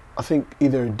 I think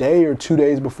either a day or 2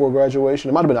 days before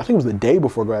graduation, I think it was the day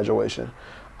before graduation,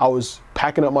 I was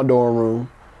packing up my dorm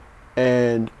room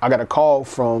and I got a call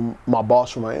from my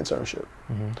boss from my internship.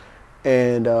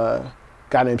 And a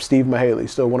guy named Steve Mahaley,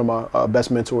 still one of my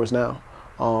best mentors now.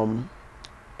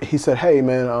 He said, hey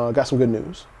man, got some good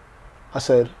news. I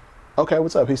said, okay,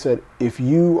 what's up? He said, if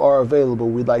you are available,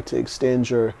 we'd like to extend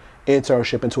your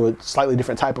internship into a slightly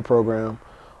different type of program.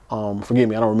 Forgive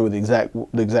me, I don't remember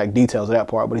the exact details of that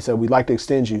part, but he said, we'd like to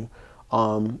extend you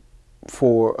until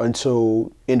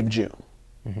end of June.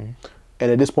 And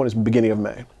at this point, it's the beginning of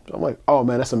May. So I'm like, oh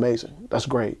man, that's amazing. That's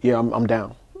great. Yeah, I'm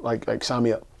down. Like sign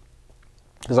me up.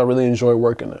 Because I really enjoy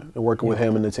working there and working with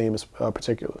him and the team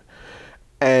particularly.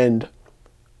 And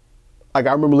I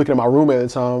remember looking at my roommate at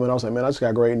the time and I was like, man, I just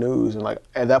got great news. And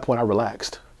at that point I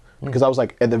relaxed because I was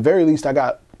like, at the very least I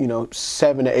got,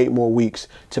 7 to 8 more weeks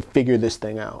to figure this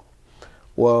thing out.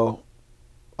 Well,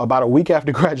 about a week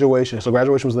after graduation, so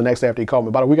graduation was the next day after he called me,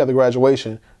 about a week after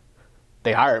graduation,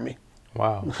 they hired me.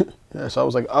 Wow. Yeah, so I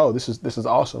was like, oh, this is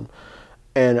awesome.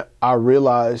 And I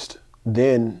realized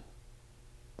then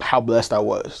how blessed I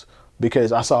was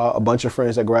because I saw a bunch of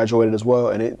friends that graduated as well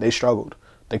and they struggled.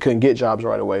 They couldn't get jobs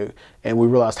right away. And we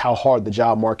realized how hard the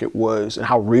job market was and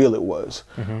how real it was.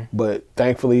 But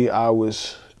thankfully I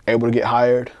was able to get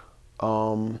hired.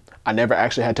 I never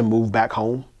actually had to move back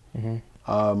home.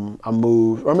 I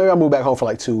moved back home for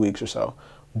like 2 weeks or so,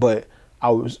 but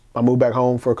I moved back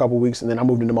home for a couple of weeks and then I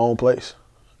moved into my own place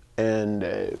and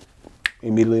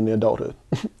immediately into adulthood.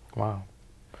 Wow.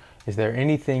 Is there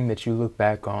anything that you look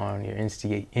back on your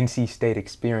NC State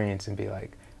experience and be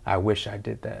like, I wish I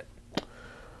did that?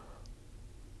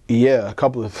 Yeah, a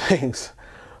couple of things.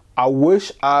 I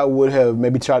wish I would have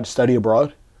maybe tried to study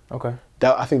abroad. Okay.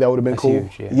 I think that would have been cool.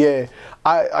 Huge, yeah.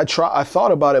 I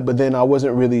thought about it, but then I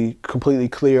wasn't really completely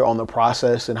clear on the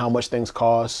process and how much things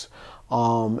cost.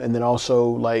 And then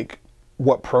also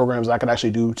what programs I could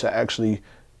actually do to actually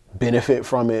benefit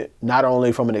from it, not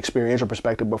only from an experiential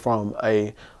perspective, but from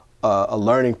a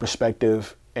learning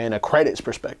perspective and a credits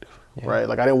perspective, right?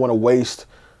 Like I didn't want to waste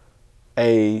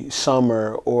a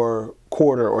summer or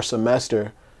quarter or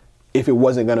semester if it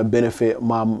wasn't going to benefit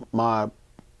my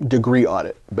degree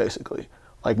audit, basically,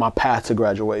 like my path to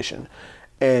graduation.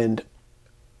 And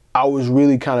I was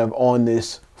really kind of on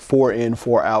this 4 in,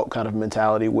 4 out kind of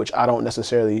mentality, which I don't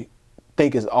necessarily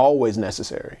think is always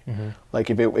necessary. Like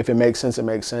if it makes sense, it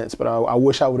makes sense. But I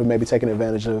wish I would have maybe taken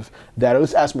advantage of that, or at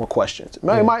least asked more questions.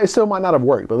 It still might not have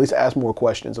worked, but at least ask more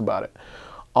questions about it.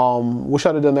 Wish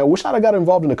I'd have done that. Wish I'd have got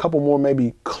involved in a couple more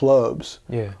maybe clubs.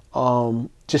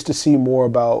 Just to see more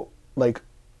about like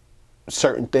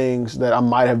certain things that I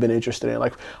might have been interested in.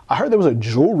 Like I heard there was a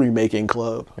jewelry making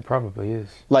club. It probably is.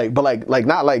 Like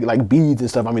not like beads and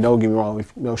stuff. I mean, don't get me wrong.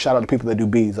 Shout out to people that do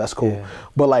beads. That's cool. Yeah.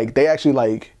 But like they actually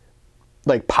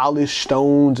like polish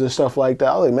stones and stuff like that.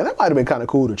 I was like, man, that might have been kind of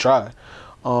cool to try.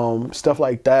 Stuff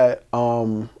like that.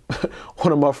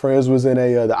 One of my friends was in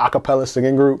the acapella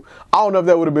singing group. I don't know if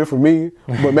that would have been for me,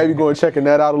 but maybe going checking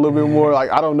that out a little bit more. Like,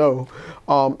 I don't know.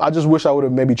 I just wish I would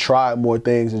have maybe tried more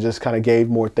things and just kind of gave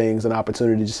more things an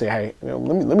opportunity to say, hey,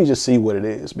 let me just see what it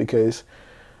is, because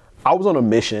I was on a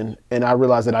mission and I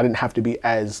realized that I didn't have to be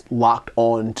as locked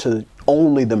on to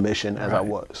only the mission as I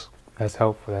was. That's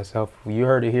helpful. That's helpful. You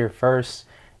heard it here first.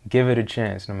 Give it a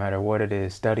chance, no matter what it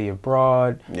is. Study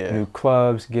abroad, new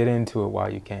clubs, get into it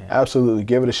while you can. Absolutely.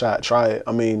 Give it a shot. Try it.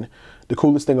 I mean, the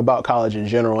coolest thing about college in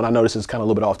general, and I know this is kind of a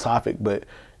little bit off topic, but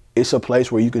it's a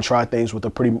place where you can try things with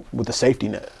a safety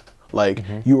net. Like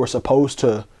you are supposed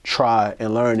to try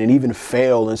and learn and even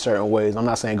fail in certain ways. I'm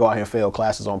not saying go out here and fail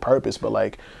classes on purpose, but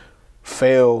like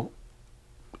fail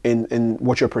in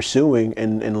what you're pursuing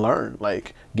and learn.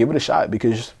 Like give it a shot,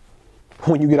 because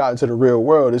when you get out into the real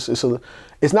world,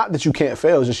 it's not that you can't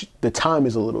fail. It's just the time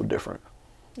is a little different.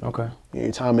 Okay.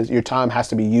 Your time has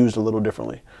to be used a little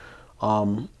differently,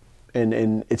 and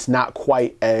it's not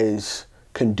quite as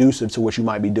conducive to what you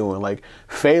might be doing. Like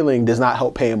failing does not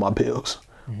help paying my bills.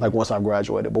 Like once I've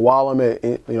graduated, but while I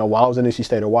was in NC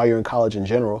State, or while you're in college in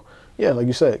general, like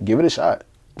you said, give it a shot.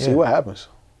 See what happens.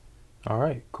 All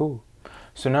right. Cool.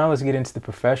 So now let's get into the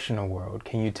professional world.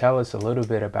 Can you tell us a little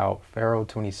bit about Ferrell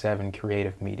 27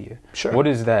 Creative Media? Sure. What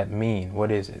does that mean?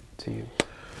 What is it to you?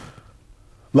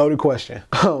 Loaded question.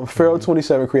 Ferrell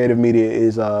 27 Creative Media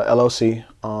is LLC.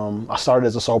 I started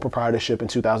as a sole proprietorship in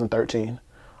 2013.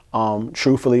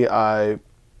 Truthfully, I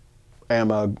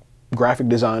am a graphic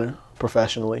designer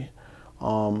professionally.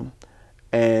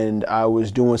 And I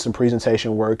was doing some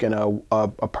presentation work, and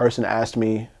a person asked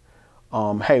me,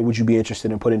 hey, would you be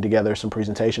interested in putting together some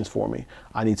presentations for me?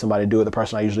 I need somebody to do it. The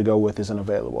person I usually go with isn't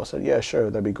available. I said, yeah, sure,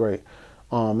 that'd be great.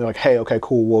 They're like, hey, okay,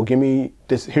 cool. Well, give me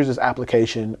this. Here's this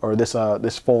application or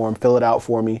this form. Fill it out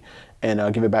for me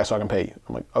and give it back so I can pay you.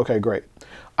 I'm like, okay, great.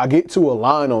 I get to a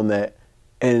line on that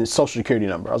and social security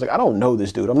number. I was like, I don't know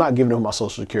this dude. I'm not giving him my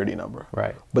social security number.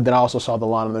 Right. But then I also saw the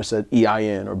line on there that said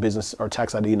EIN or business or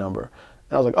tax ID number.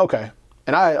 And I was like, okay.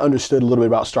 And I understood a little bit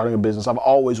about starting a business. I've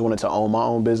always wanted to own my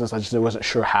own business. I just wasn't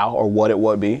sure how or what it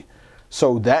would be.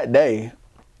 So that day,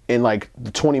 in like the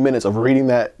 20 minutes of reading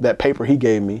that paper he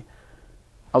gave me,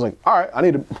 I was like, all right, I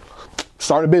need to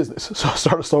start a business. So I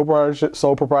started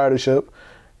sole proprietorship,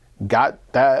 got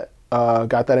that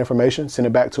information, sent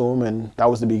it back to him, and that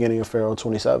was the beginning of Ferrell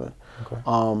 27.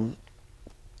 Okay.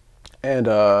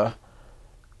 And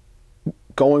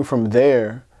going from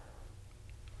there,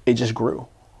 it just grew.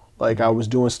 Like I was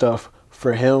doing stuff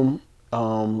for him,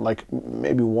 like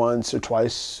maybe once or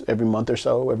twice every month or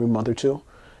so, every month or two,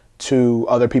 to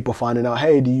other people finding out,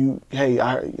 hey,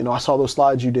 I saw those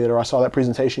slides you did, or I saw that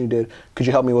presentation you did. Could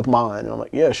you help me with mine? And I'm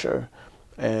like, yeah, sure.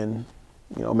 And,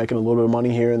 making a little bit of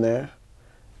money here and there.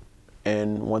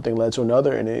 And one thing led to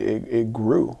another, and it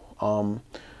grew.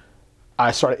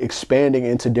 I started expanding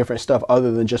into different stuff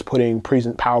other than just putting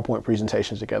PowerPoint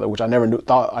presentations together, which I never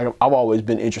thought. I've always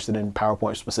been interested in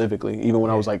PowerPoint specifically, even when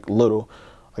I was like little.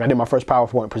 Like I did my first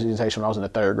PowerPoint presentation when I was in the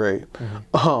 3rd grade,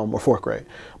 or 4th grade.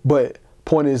 But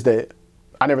point is that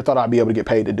I never thought I'd be able to get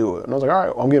paid to do it. And I was like, all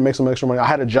right, well, I'm gonna make some extra money. I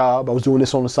had a job. I was doing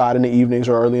this on the side in the evenings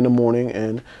or early in the morning,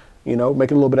 and making a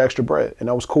little bit of extra bread, and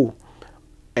that was cool.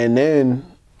 And then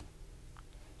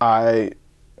I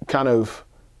kind of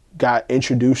got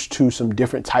introduced to some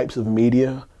different types of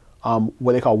media,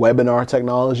 what they call webinar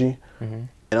technology. And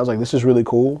I was like, this is really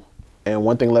cool. And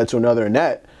one thing led to another, and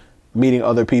that meeting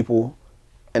other people,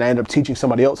 and I ended up teaching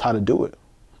somebody else how to do it.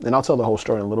 And I'll tell the whole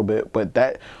story in a little bit,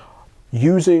 but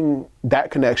using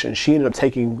that connection, she ended up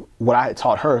taking what I had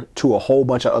taught her to a whole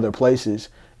bunch of other places,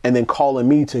 and then calling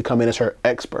me to come in as her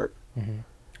expert.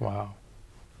 Wow.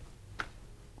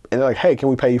 they're like, hey, can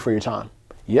we pay you for your time?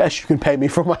 Yes, you can pay me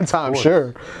for my time,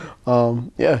 sure.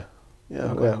 Yeah.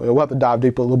 We'll have to dive a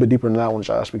little bit deeper into that one,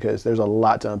 Josh, because there's a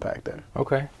lot to unpack there.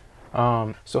 Okay.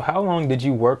 So how long did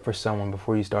you work for someone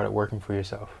before you started working for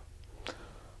yourself?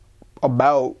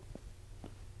 About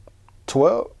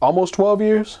 12, almost 12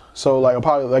 years. So like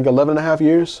probably like 11 and a half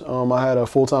years. I had a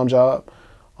full-time job,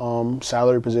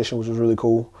 salary position, which was really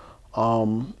cool.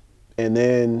 And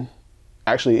then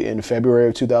actually in February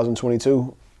of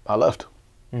 2022, I left.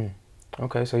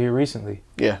 Okay, so here recently.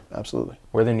 Yeah, absolutely.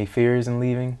 Were there any fears in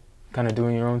leaving, kind of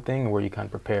doing your own thing, or were you kind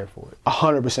of prepared for it?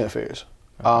 100% fears.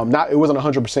 It wasn't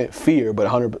 100% fear, but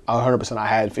 100% I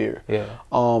had fear. Yeah.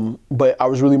 But I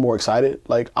was really more excited.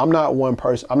 Like I'm not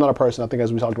a person, I think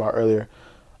as we talked about earlier,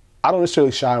 I don't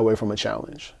necessarily shy away from a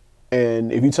challenge.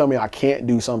 And if you tell me I can't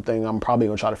do something, I'm probably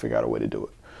gonna try to figure out a way to do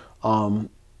it.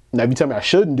 Now, if you tell me I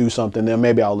shouldn't do something, then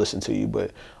maybe I'll listen to you.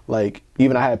 But like,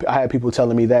 even I had people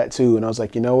telling me that too, and I was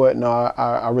like, you know what? No,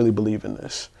 I really believe in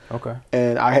this. Okay.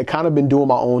 And I had kind of been doing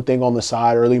my own thing on the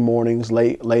side, early mornings,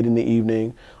 late in the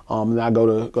evening. And I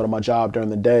go to my job during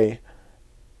the day,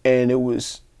 and it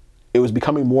was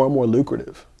becoming more and more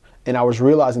lucrative. And I was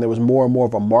realizing there was more and more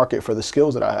of a market for the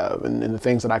skills that I have and the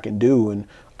things that I can do. And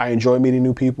I enjoy meeting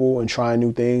new people and trying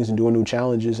new things and doing new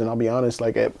challenges. And I'll be honest,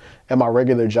 like at my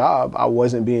regular job, I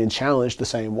wasn't being challenged the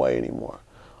same way anymore.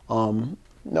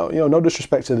 No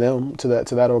disrespect to them, to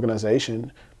that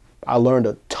organization. I learned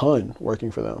a ton working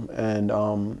for them, and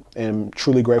am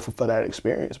truly grateful for that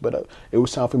experience. But it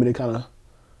was time for me to kind of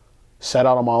set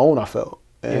out on my own, I felt.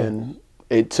 And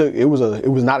it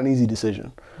was not an easy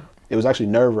decision. It was actually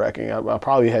nerve-wracking. I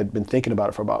probably had been thinking about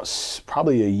it for about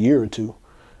probably a year or two,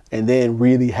 and then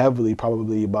really heavily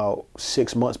probably about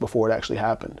 6 months before it actually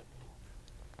happened.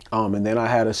 And then I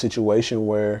had a situation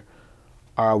where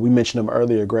we mentioned him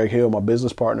earlier, Greg Hill, my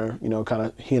business partner,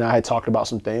 he and I had talked about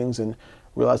some things and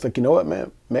realized, like, you know what,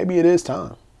 man, maybe it is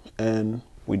time. And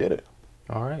we did it.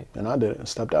 All right. And I did it and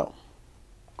stepped out.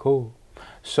 Cool.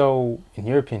 So, in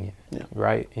your opinion,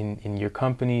 right, in your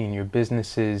company, in your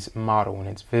business's model and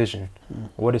its vision,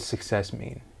 what does success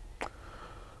mean?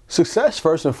 Success,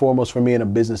 first and foremost, for me in a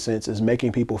business sense, is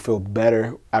making people feel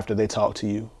better after they talk to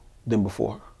you than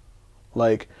before.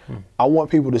 Like, I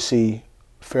want people to see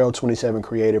Ferrell 27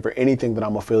 Creative or anything that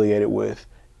I'm affiliated with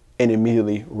and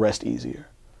immediately rest easier.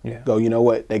 Yeah. Go, you know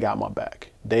what? They got my back.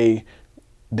 They're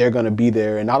going to be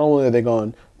there. And not only are they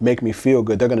going to make me feel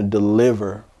good, they're going to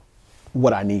deliver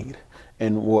what I need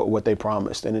and what they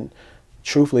promised. And then,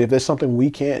 truthfully, if there's something we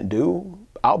can't do,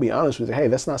 I'll be honest with you. Hey,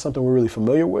 that's not something we're really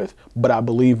familiar with, but I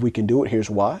believe we can do it. Here's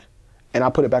why. And I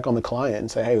put it back on the client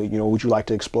and say, hey, would you like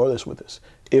to explore this with us?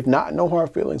 If not, no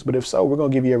hard feelings. But if so, we're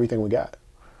going to give you everything we got.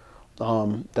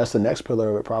 That's the next pillar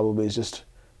of it, probably, is just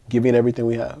giving everything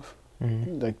we have.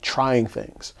 Like trying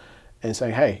things and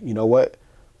saying, hey, you know what?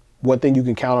 One thing you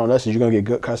can count on us is you're going to get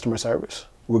good customer service.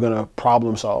 We're going to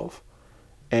problem solve,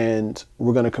 and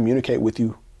we're going to communicate with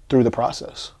you through the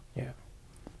process. Yeah.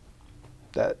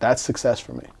 That's success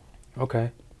for me. Okay.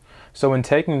 So in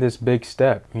taking this big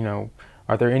step,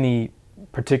 are there any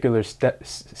particular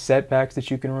setbacks that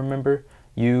you can remember,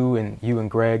 you and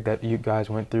Greg, that you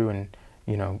guys went through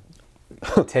and,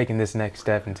 taking this next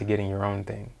step into getting your own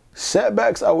thing?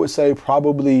 Setbacks, I would say,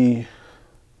 probably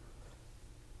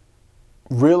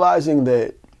realizing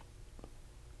that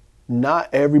not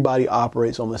everybody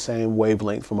operates on the same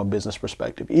wavelength from a business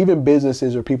perspective. Even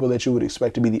businesses or people that you would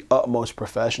expect to be the utmost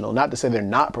professional, not to say they're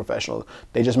not professional,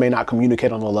 they just may not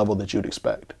communicate on the level that you'd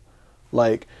expect.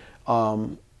 Like,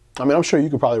 I'm sure you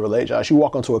could probably relate, Josh. You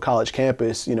walk onto a college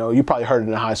campus, you probably heard it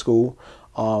in high school,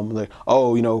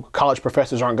 college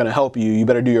professors aren't going to help you. You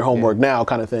better do your homework now,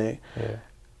 kind of thing. Yeah.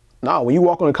 No, when you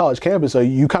walk on a college campus,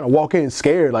 you kind of walk in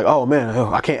scared, like, oh man,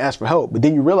 I can't ask for help. But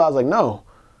then you realize, like, no,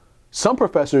 some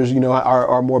professors,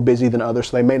 are more busy than others,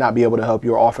 so they may not be able to help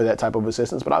you or offer that type of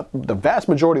assistance. But the vast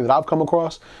majority that I've come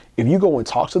across, if you go and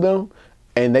talk to them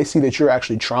and they see that you're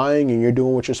actually trying and you're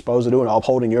doing what you're supposed to do and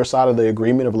upholding your side of the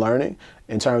agreement of learning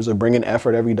in terms of bringing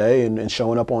effort every day and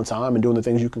showing up on time and doing the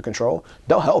things you can control,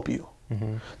 they'll help you.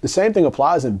 Mm-hmm. The same thing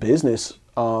applies in business,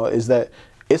 is that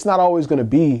it's not always going to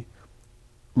be,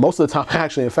 most of the time,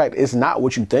 actually, in fact, it's not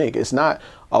what you think. It's not,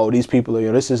 oh, these people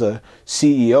are, this is a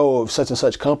CEO of such and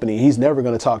such company. He's never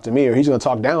going to talk to me, or he's going to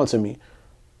talk down to me.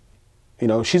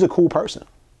 She's a cool person.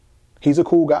 He's a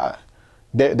cool guy.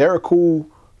 They're a cool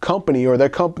company, or their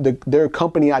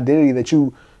company identity that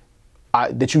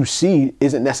you see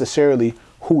isn't necessarily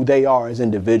who they are as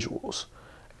individuals.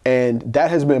 And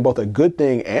that has been both a good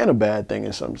thing and a bad thing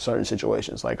in some certain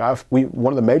situations. Like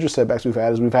one of the major setbacks we've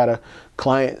had is we've had a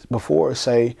client before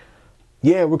say,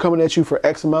 yeah, we're coming at you for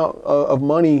X amount of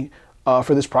money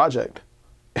for this project.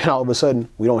 And all of a sudden,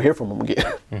 we don't hear from them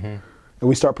again. Mm-hmm. And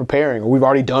we start preparing, or we've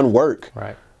already done work.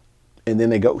 Right. And then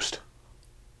they ghost.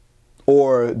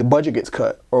 Or the budget gets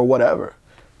cut, or whatever.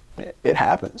 It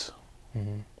happens.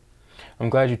 Mm-hmm. I'm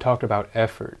glad you talked about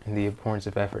effort and the importance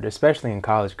of effort, especially in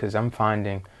college, because I'm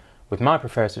finding with my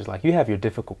professors, like, you have your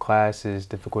difficult classes,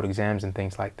 difficult exams and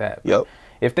things like that. Yep.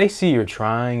 If they see you're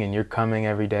trying and you're coming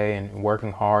every day and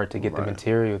working hard to get the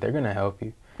material, they're going to help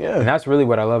you. Yeah. And that's really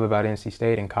what I love about NC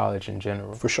State and college in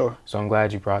general. For sure. So I'm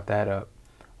glad you brought that up.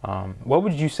 What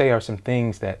would you say are some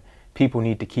things that people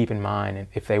need to keep in mind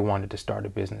if they wanted to start a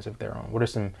business of their own? What are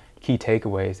some key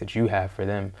takeaways that you have for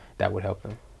them that would help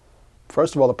them?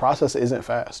 First of all, the process isn't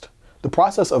fast. The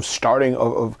process of starting,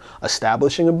 of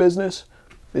establishing a business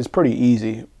is pretty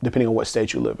easy, depending on what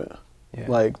state you live in.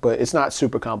 Yeah. But it's not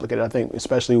super complicated. I think,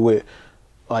 especially with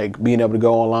being able to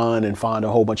go online and find a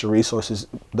whole bunch of resources,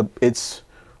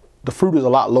 the fruit is a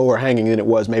lot lower hanging than it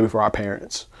was maybe for our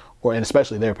parents, and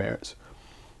especially their parents.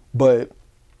 But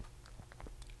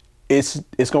it's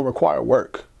going to require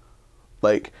work.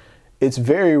 It's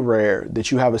very rare that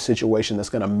you have a situation that's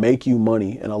going to make you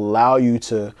money and allow you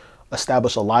to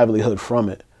establish a livelihood from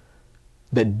it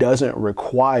that doesn't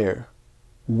require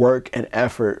work and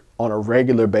effort on a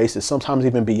regular basis, sometimes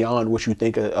even beyond what you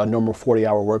think a normal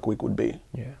 40-hour work week would be.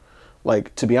 Yeah.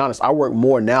 To be honest, I work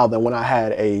more now than when I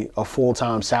had a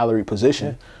full-time salary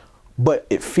position, but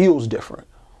it feels different.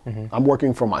 Mm-hmm. I'm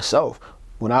working for myself.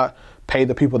 When I pay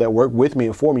the people that work with me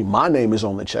and for me, my name is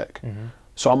on the check. Mm-hmm.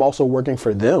 So I'm also working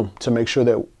for them to make sure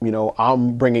that,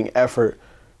 I'm bringing effort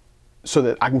so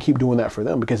that I can keep doing that for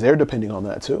them, because they're depending on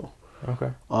that too.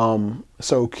 Okay.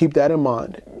 So keep that in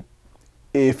mind.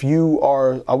 If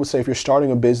you're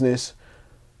starting a business,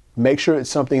 make sure it's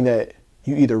something that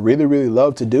you either really, really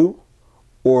love to do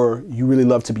or you really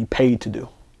love to be paid to do.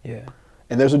 Yeah.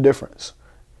 And there's a difference.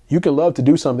 You can love to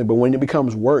do something, but when it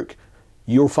becomes work,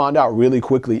 you'll find out really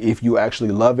quickly if you actually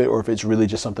love it or if it's really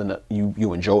just something that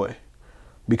you enjoy.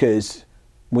 Because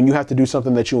when you have to do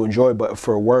something that you enjoy, but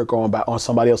for work or on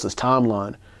somebody else's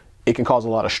timeline, it can cause a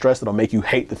lot of stress that'll make you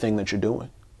hate the thing that you're doing.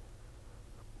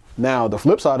 Now, the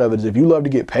flip side of it is if you love to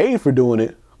get paid for doing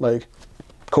it,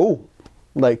 cool.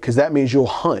 Because that means you'll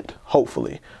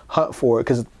hopefully hunt for it,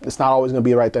 because it's not always going to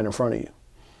be right there in front of you.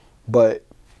 But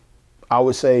I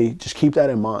would say just keep that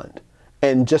in mind.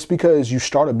 And just because you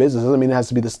start a business doesn't mean it has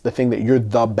to be the thing that you're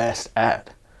the best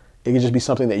at. It can just be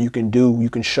something that you can do, you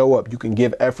can show up, you can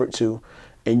give effort to,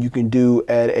 and you can do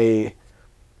at a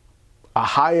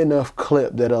high enough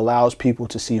clip that allows people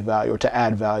to see value or to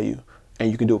add value,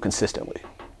 and you can do it consistently.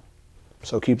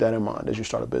 So keep that in mind as you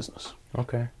start a business.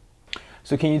 Okay.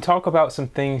 So can you talk about some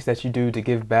things that you do to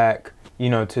give back,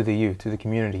 to the youth, to the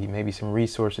community, maybe some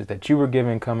resources that you were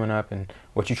given coming up and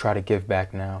what you try to give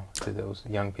back now to those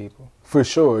young people? For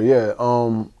sure, yeah.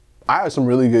 I had some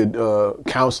really good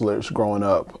counselors growing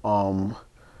up,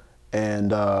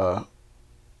 and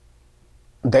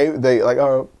they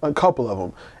a couple of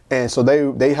them, and so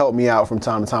they helped me out from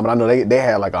time to time. But I know they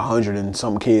had 100 and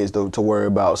some kids to worry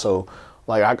about, so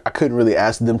I couldn't really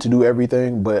ask them to do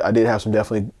everything. But I did have some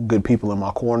definitely good people in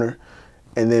my corner.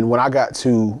 And then when I got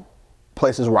to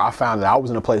places where I found that I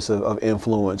was in a place of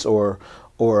influence or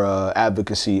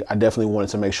advocacy, I definitely wanted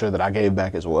to make sure that I gave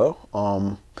back as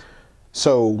well.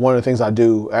 So one of the things I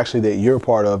do, actually, that you're a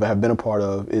part of, have been a part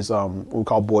of, is what we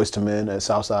call Boys to Men at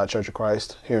Southside Church of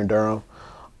Christ here in Durham,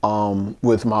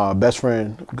 with my best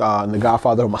friend and the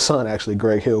godfather of my son, actually,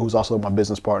 Greg Hill, who's also my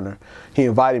business partner. He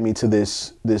invited me to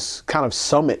this kind of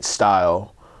summit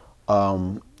style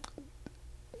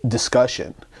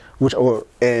discussion,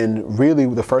 and really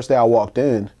the first day I walked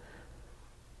in,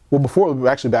 before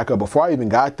I even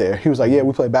got there, he was like, yeah,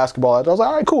 we play basketball. I was like,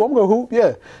 all right, cool, I'm going to hoop,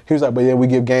 yeah. He was like, but yeah, we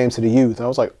give games to the youth. And I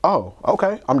was like, oh,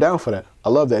 okay, I'm down for that. I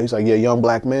love that. He's like, yeah, young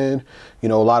black men, a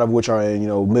lot of which are in,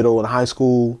 middle and high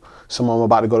school. Some of them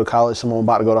about to go to college, some of them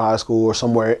about to go to high school, or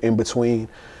somewhere in between.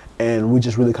 And we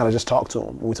just really kind of just talked to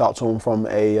them. We talked to them from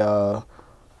a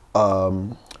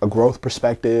growth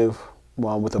perspective,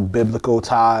 with a biblical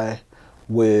tie,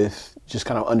 with just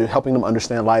kind of helping them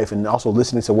understand life, and also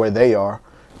listening to where they are.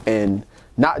 And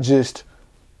not just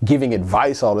giving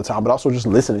advice all the time, but also just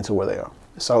listening to where they are.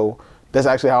 So that's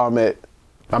actually how I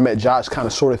met Josh kind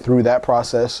of sort of through that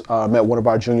process. I met one of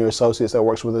our junior associates that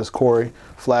works with us, Corey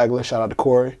Flagler. Shout out to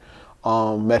Corey.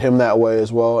 Met him that way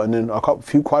as well. And then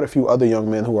quite a few other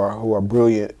young men who are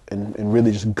brilliant and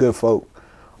really just good folk.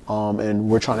 And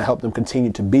we're trying to help them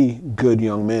continue to be good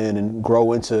young men and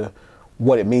grow into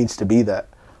what it means to be that.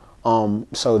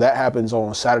 So that happens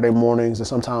on Saturday mornings and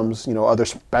sometimes, other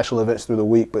special events through the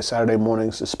week, but Saturday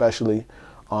mornings especially.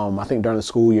 I think during the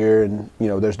school year and,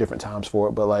 there's different times for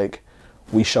it, but like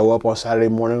we show up on Saturday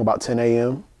morning about 10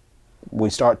 a.m. We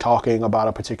start talking about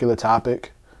a particular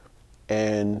topic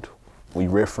and we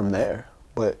riff from there.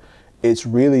 But it's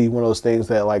really one of those things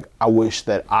that like I wish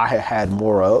that I had had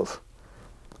more of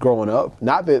growing up.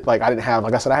 Not that like I didn't have,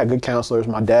 like I said, I had good counselors.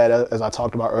 My dad, as I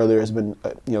talked about earlier, has been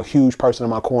a huge person in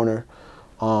my corner.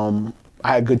 I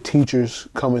had good teachers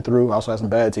coming through. I also had some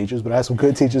bad teachers, but I had some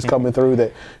good teachers coming through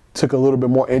that took a little bit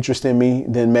more interest in me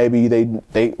than maybe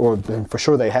they or for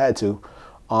sure they had to.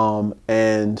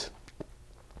 And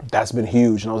that's been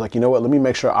huge. And I was like, you know what, let me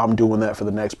make sure I'm doing that for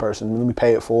the next person. Let me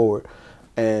pay it forward.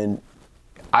 And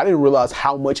I didn't realize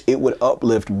how much it would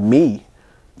uplift me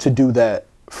to do that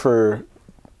for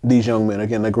these young men.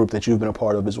 Again, the group that you've been a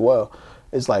part of as well.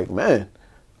 It's like, man,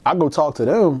 I go talk to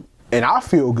them and I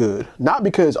feel good. Not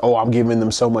because, I'm giving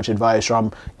them so much advice or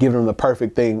I'm giving them the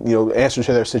perfect thing, answers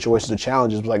to their situations or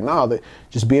challenges. But like, no,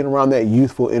 just being around that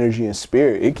youthful energy and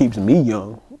spirit, it keeps me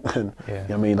young. And,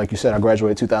 I mean, like you said, I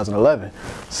graduated 2011.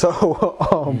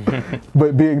 So,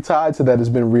 but being tied to that has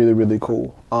been really, really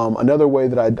cool. Another way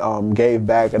that I gave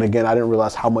back, and again, I didn't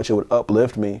realize how much it would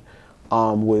uplift me,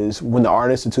 was when the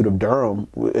Art Institute of Durham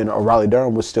in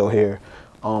Raleigh-Durham was still here.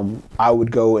 I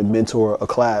would go and mentor a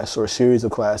class or a series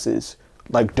of classes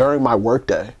like during my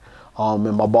workday.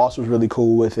 And my boss was really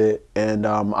cool with it. And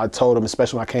I told him,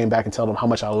 especially when I came back and told him how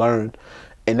much I learned.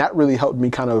 And that really helped me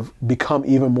kind of become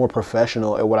even more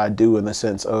professional at what I do, in the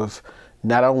sense of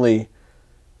not only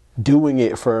doing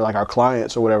it for like our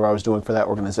clients or whatever I was doing for that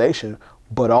organization,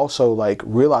 but also like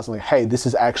realizing like, hey, this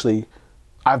is actually,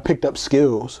 I've picked up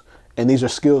skills, and these are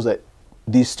skills that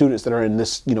these students that are in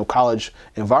this, college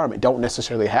environment don't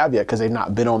necessarily have yet, because they've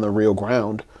not been on the real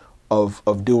ground of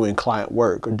doing client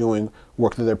work or doing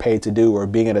work that they're paid to do, or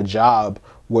being at a job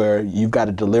where you've got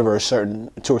to deliver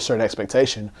to a certain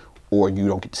expectation or you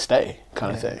don't get to stay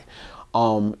kind of thing.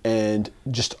 And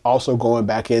just also going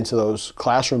back into those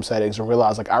classroom settings and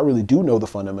realize like I really do know the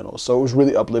fundamentals. So it was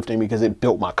really uplifting because it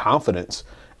built my confidence,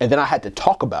 and then I had to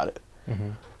talk about it.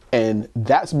 And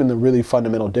that's been the really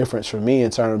fundamental difference for me in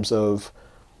terms of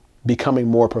becoming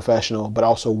more professional, but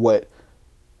also what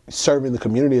serving the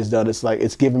community has done. It's like,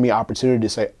 it's given me opportunity to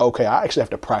say, okay, I actually have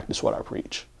to practice what I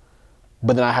preach,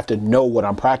 but then I have to know what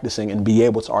I'm practicing and be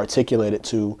able to articulate it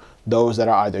to those that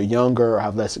are either younger or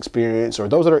have less experience, or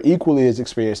those that are equally as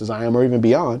experienced as I am or even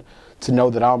beyond, to know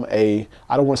that I'm I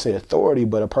don't want to say authority,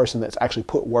 but a person that's actually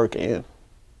put work in.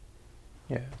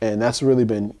 And that's really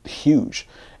been huge.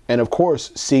 And of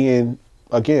course, seeing,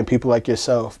 again, people like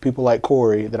yourself, people like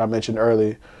Corey that I mentioned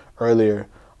earlier,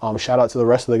 shout out to the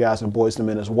rest of the guys in Boys to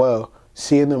Men as well,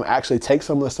 seeing them actually take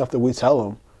some of the stuff that we tell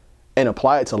them and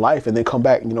apply it to life, and then come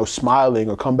back, smiling,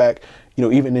 or come back,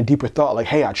 even in deeper thought, like,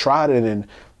 hey, I tried it and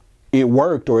it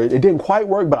worked, or it didn't quite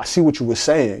work, but I see what you were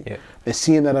saying. And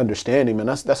seeing that understanding, man,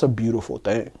 that's a beautiful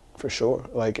thing for sure.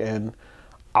 Like, and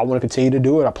I want to continue to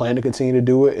do it. I plan to continue to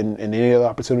do it, and any other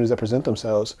opportunities that present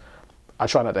themselves, I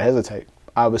try not to hesitate.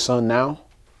 I have a son now,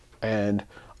 and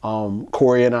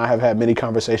Corey and I have had many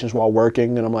conversations while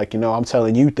working, and I'm like, I'm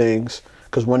telling you things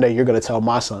because one day you're going to tell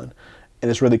my son. And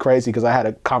it's really crazy because I had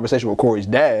a conversation with Corey's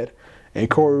dad, and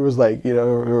Corey was like,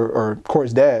 or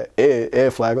Corey's dad,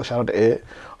 Ed Flagler, shout out to Ed,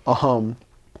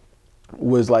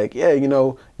 was like, yeah,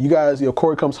 you guys,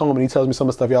 Corey comes home and he tells me some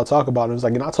of the stuff y'all talk about. And it was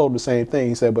like, and I told him the same thing.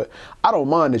 He said, but I don't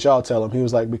mind that y'all tell him. He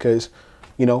was like, because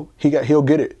he'll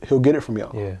get it from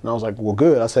y'all. And I was like, well,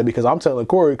 good. I said, because I'm telling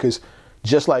Corey, because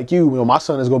just like you, my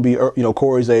son is going to be,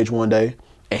 Corey's age one day,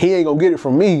 and he ain't going to get it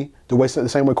from me the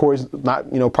same way Corey's not,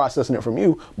 processing it from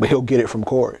you, but he'll get it from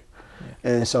Corey.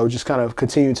 And so just kind of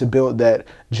continue to build that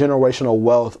generational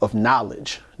wealth of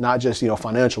knowledge, not just,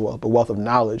 financial wealth, but wealth of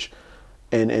knowledge,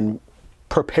 and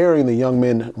preparing the young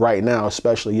men right now,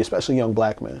 especially young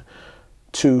black men,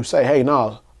 to say, hey,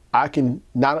 no,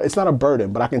 it's not a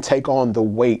burden, but I can take on the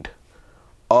weight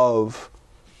of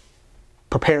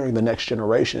preparing the next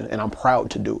generation, and I'm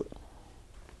proud to do it.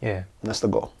 And that's the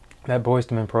goal. That Boys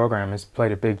to Men program has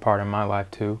played a big part in my life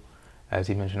too. As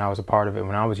he mentioned, I was a part of it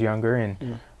when I was younger,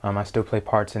 and I still play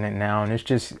parts in it now. And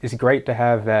it's great to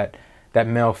have that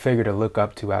male figure to look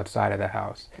up to outside of the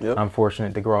house. I'm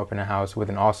fortunate to grow up in a house with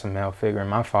an awesome male figure in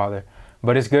my father.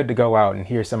 But it's good to go out and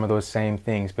hear some of those same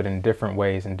things, but in different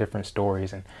ways and different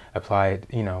stories, and apply it,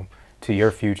 to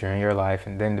your future and your life,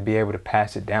 and then to be able to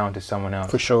pass it down to someone else.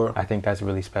 For sure. I think that's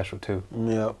really special too.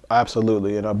 Yeah,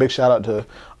 absolutely. And a big shout out to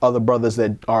other brothers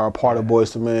that are a part of Boys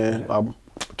to Men,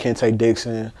 Kente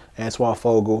Dixon, Antoine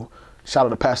Fogel. Shout out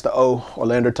to Pastor O,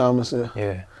 Orlando Thomas.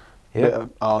 Yeah.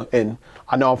 And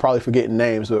I know I'm probably forgetting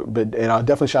names, but and I'll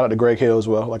definitely shout out to Greg Hill as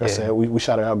well. Like I said, we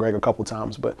shouted out Greg a couple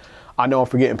times, but I know I'm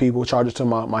forgetting people. Charges to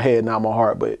my head, not my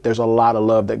heart, but there's a lot of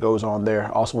love that goes on there. I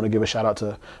also want to give a shout out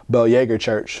to Bell Yeager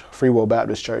Church, Free Will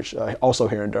Baptist Church, also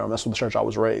here in Durham. That's the church I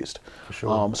was raised. For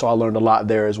sure. So I learned a lot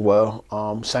there as well.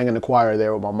 Sang in the choir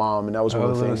there with my mom, and that was one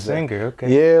of the things. Singer, okay.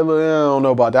 Yeah, I don't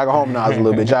know about that. I can harmonize a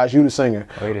little bit. Josh, you the singer.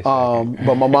 Wait a second.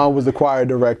 But my mom was the choir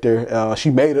director. She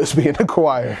made us be in the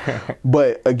choir.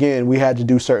 But again, we had to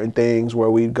do certain things where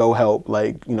we'd go help,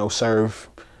 like, serve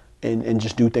and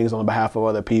just do things on behalf of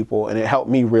other people. And it helped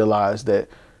me realize that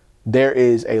there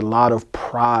is a lot of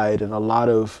pride and a lot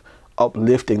of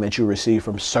uplifting that you receive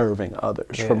from serving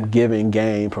others, from giving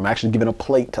game, from actually giving a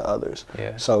plate to others.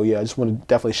 Yeah. So I just want to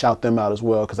definitely shout them out as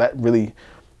well, because that really,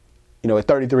 at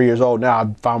 33 years old now,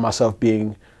 I found myself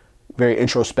being very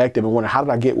introspective and wondering, how did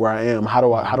I get where I am? How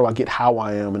do I get how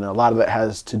I am? And a lot of that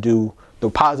has to do, the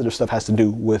positive stuff has to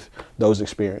do with those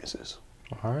experiences.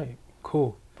 All right,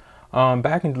 cool.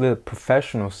 Back into the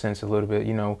professional sense a little bit,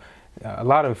 a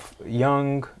lot of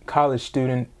young college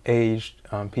student aged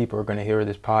people are going to hear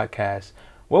this podcast.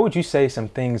 What would you say some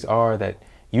things are that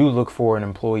you look for in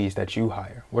employees that you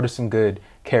hire? What are some good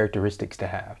characteristics to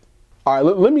have? All right,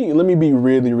 let me be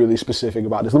really, really specific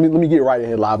about this. Let me get right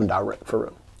ahead, live and direct, for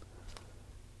real.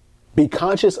 Be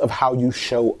conscious of how you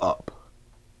show up.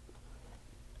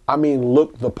 I mean,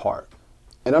 look the part.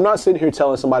 And I'm not sitting here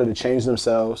telling somebody to change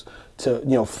themselves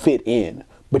to, fit in,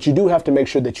 but you do have to make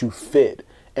sure that you fit.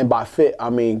 And by fit, I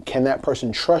mean, can that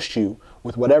person trust you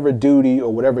with whatever duty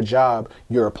or whatever job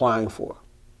you're applying for?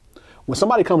 When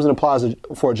somebody comes and applies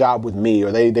for a job with me,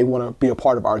 or they want to be a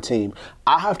part of our team,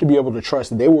 I have to be able to trust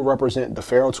that they will represent the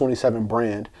Ferrell 27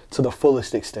 brand to the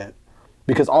fullest extent.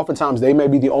 Because oftentimes they may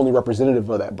be the only representative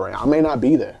of that brand. I may not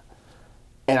be there.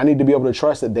 And I need to be able to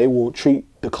trust that they will treat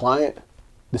the client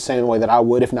the same way that I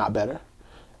would, if not better.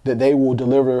 That they will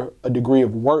deliver a degree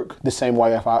of work the same way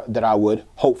that I would,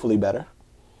 hopefully better.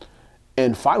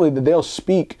 And finally, that they'll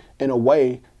speak in a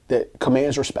way that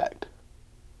commands respect.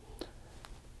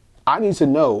 I need to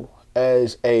know,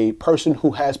 as a person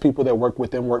who has people that work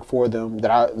with them, work for them,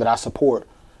 that I support,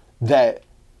 that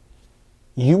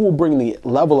you will bring the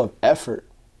level of effort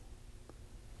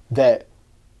that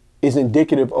is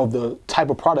indicative of the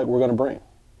type of product we're going to bring.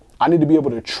 I need to be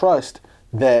able to trust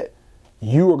that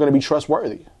you are going to be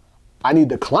trustworthy. I need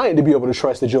the client to be able to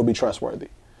trust that you'll be trustworthy.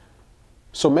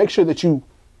 So make sure that you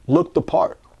look the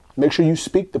part. Make sure you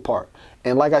speak the part.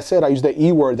 And like I said, I use that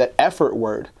E word, that effort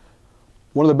word.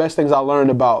 One of the best things I learned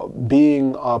about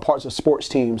being parts of sports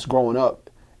teams growing up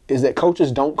is that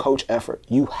coaches don't coach effort.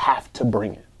 You have to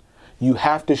bring it. You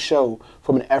have to show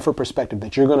from an effort perspective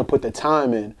that you're going to put the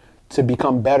time in to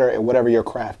become better at whatever your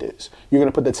craft is. You're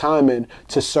going to put the time in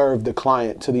to serve the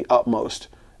client to the utmost,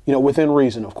 within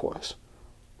reason, of course.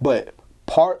 But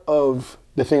part of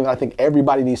the thing that I think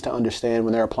everybody needs to understand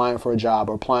when they're applying for a job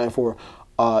or applying for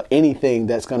anything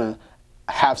that's going to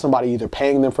have somebody either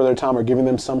paying them for their time or giving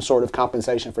them some sort of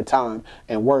compensation for time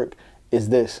and work is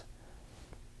this.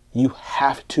 You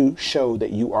have to show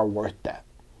that you are worth that.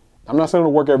 I'm not saying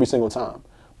it'll work every single time,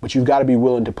 but you've got to be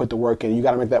willing to put the work in. You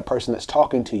got to make that person that's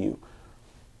talking to you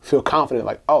feel confident,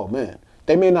 like, oh man,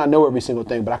 they may not know every single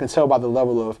thing, but I can tell by the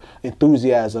level of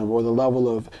enthusiasm or the level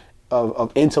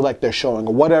of intellect they're showing,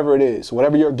 or whatever it is,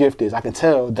 whatever your gift is, I can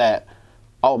tell that,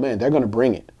 oh man, they're going to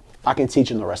bring it. I can teach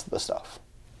them the rest of the stuff.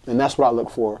 And that's what I look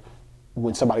for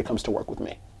when somebody comes to work with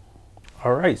me.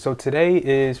 All right, so today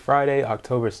is Friday,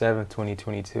 October 7th,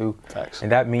 2022. Thanks.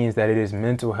 And that means that it is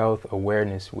Mental Health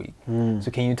Awareness Week.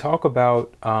 So can you talk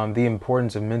about the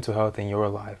importance of mental health in your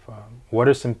life? What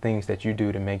are some things that you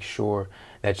do to make sure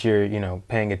that you're,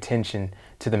 paying attention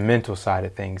to the mental side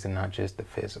of things and not just the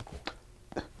physical?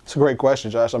 It's a great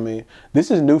question, Josh. I mean, this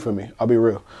is new for me. I'll be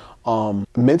real.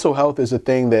 Mental health is a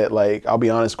thing that, I'll be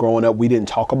honest, growing up, we didn't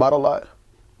talk about a lot.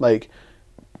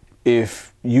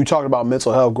 If you talked about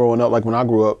mental health growing up, when I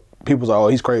grew up, people was like, oh,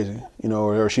 he's crazy,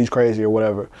 or she's crazy or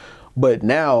whatever. But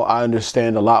now I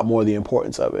understand a lot more the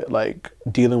importance of it,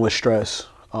 dealing with stress.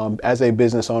 As a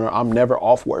business owner, I'm never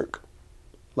off work.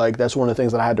 That's one of the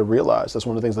things that I had to realize. That's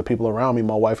one of the things that people around me,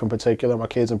 my wife in particular, my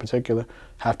kids in particular,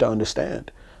 have to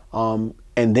understand. And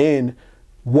then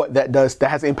what that does, that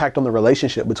has impact on the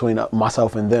relationship between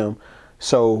myself and them.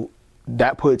 So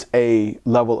that puts a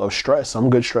level of stress, some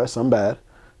good stress, some bad,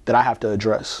 that I have to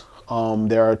address.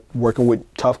 There are working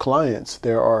with tough clients.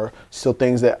 There are still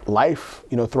things that life,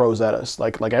 throws at us,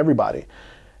 like everybody.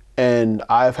 And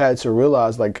I've had to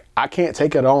realize, I can't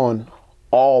take it on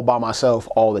all by myself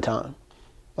all the time.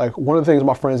 One of the things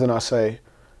my friends and I say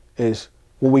is,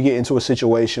 when we get into a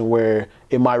situation where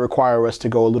it might require us to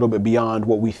go a little bit beyond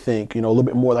what we think, a little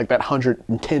bit more like that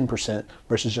 110%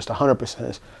 versus just 100%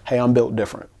 is, hey, I'm built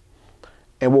different.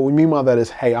 And what we mean by that is,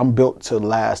 hey, I'm built to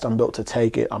last. I'm built to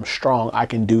take it. I'm strong. I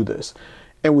can do this.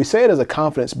 And we say it as a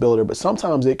confidence builder, but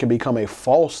sometimes it can become a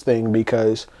false thing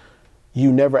because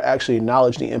you never actually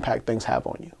acknowledge the impact things have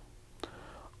on you.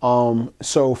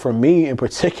 So for me in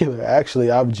particular,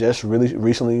 actually, I've just really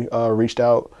recently reached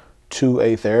out to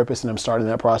a therapist, and I'm starting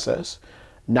that process.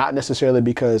 Not necessarily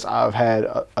because I've had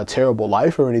a terrible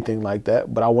life or anything like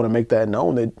that, but I want to make that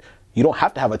known that you don't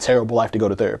have to have a terrible life to go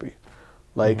to therapy.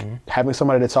 Like having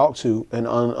somebody to talk to and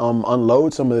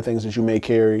unload some of the things that you may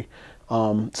carry,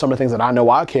 some of the things that I know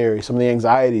I carry, some of the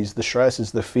anxieties, the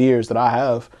stresses, the fears that I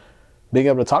have, being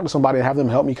able to talk to somebody and have them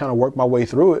help me kind of work my way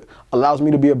through it allows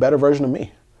me to be a better version of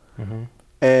me.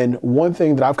 And one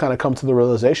thing that I've kind of come to the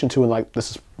realization to, and like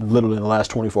this is literally in the last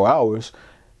 24 hours,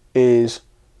 is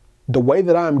the way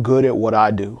that I'm good at what I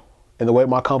do and the way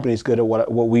my company is good at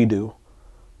what we do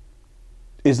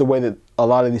is the way that a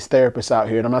lot of these therapists out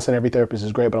here, and I'm not saying every therapist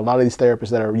is great, but a lot of these therapists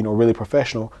that are, really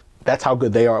professional, that's how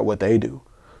good they are at what they do.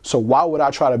 So why would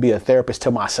I try to be a therapist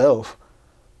to myself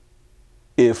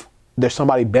if there's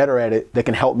somebody better at it that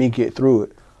can help me get through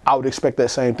it? I would expect that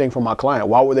same thing from my client.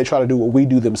 Why would they try to do what we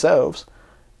do themselves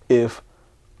if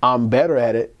I'm better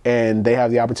at it and they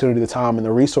have the opportunity, the time, and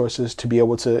the resources to be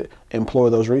able to employ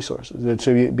those resources,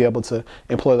 to be able to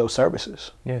employ those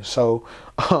services? Yeah. So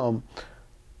I've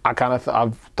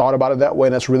thought about it that way,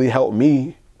 and that's really helped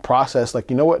me process,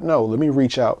 like, no, let me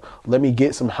reach out. Let me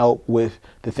get some help with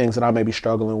the things that I may be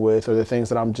struggling with or the things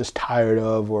that I'm just tired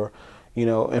of, or,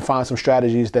 and find some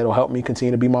strategies that'll help me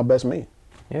continue to be my best me.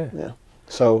 Yeah.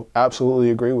 So absolutely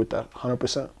agree with that,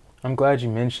 100%. I'm glad you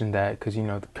mentioned that because,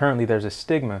 currently there's a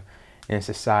stigma in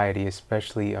society,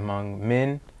 especially among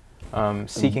men,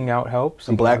 seeking out help.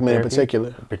 And black men in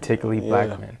particular. Particularly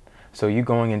black men. So you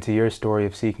going into your story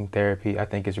of seeking therapy, I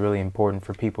think is really important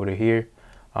for people to hear.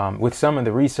 With some of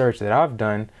the research that I've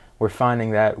done, we're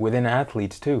finding that within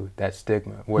athletes too, that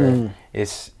stigma, where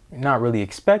it's not really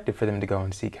expected for them to go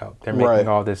and seek help. They're making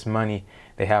all this money.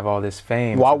 They have all this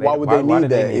fame. Why would they need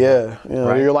that?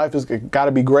 Right? Your life has got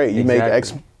to be great. You make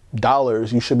X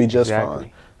dollars, you should be just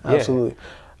fine. Absolutely.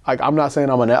 Like, I'm not saying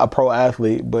I'm a pro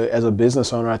athlete, but as a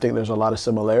business owner, I think there's a lot of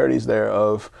similarities there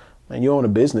of, man, you own a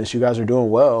business, you guys are doing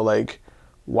well. Like,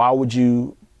 why would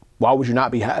you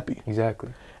not be happy? Exactly.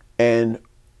 And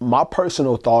my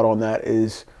personal thought on that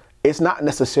is, it's not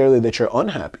necessarily that you're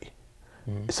unhappy.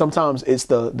 Sometimes it's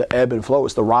the ebb and flow,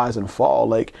 it's the rise and fall.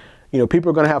 Like, people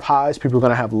are going to have highs, people are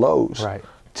going to have lows. Right.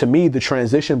 To me, the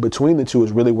transition between the two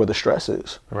is really where the stress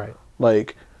is. Right.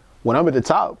 Like, when I'm at the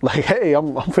top, like, hey,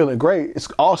 I'm feeling great. It's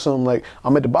awesome. Like,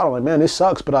 I'm at the bottom, like, man, this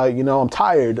sucks, but I'm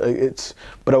tired.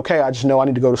 But okay, I just know I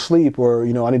need to go to sleep, or, I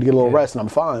need to get a little rest and I'm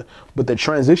fine. But the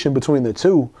transition between the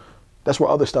two, that's where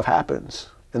other stuff happens.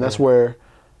 And that's where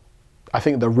I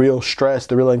think the real stress,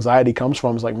 the real anxiety comes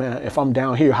from. Is like, man, if I'm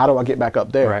down here, how do I get back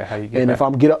up there? Right. How you get and back.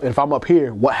 if I'm up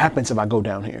here, what happens if I go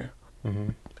down here?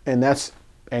 And that's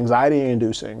anxiety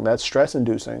inducing. That's stress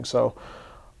inducing. So,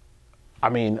 I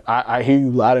mean, I hear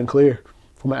you loud and clear.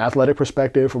 From an athletic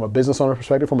perspective, from a business owner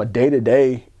perspective, from a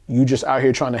day-to-day, you just out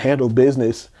here trying to handle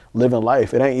business, living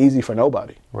life. It ain't easy for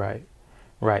nobody. Right.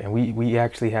 And we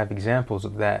actually have examples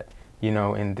of that,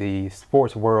 in the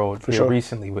sports world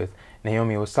recently with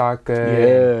Naomi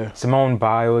Osaka, and Simone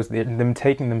Biles, them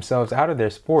taking themselves out of their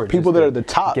sport. People that are the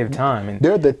top. Give time. And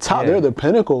they're the top. They're the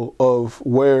pinnacle of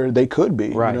where they could be.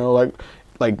 Right.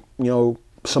 Like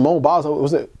Simone Biles,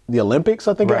 was it the Olympics,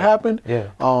 I think it happened? Yeah.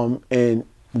 And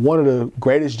one of the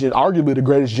greatest, arguably the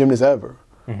greatest gymnasts ever,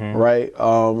 right?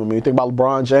 I mean, you think about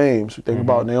LeBron James, you think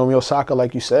about Naomi Osaka,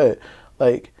 like you said,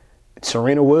 like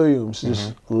Serena Williams,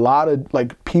 just a lot of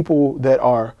like people that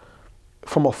are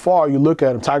from afar. You look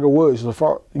at them, Tiger Woods, you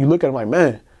look at them like,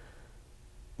 man,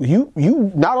 you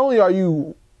not only are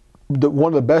you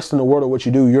one of the best in the world at what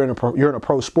you do, you're in a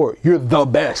pro sport. You're the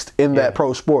best in that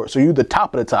pro sport. So you're the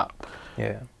top of the top.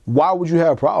 Yeah. Why would you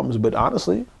have problems? But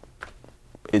honestly,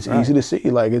 it's easy to see.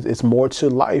 Like, it's more to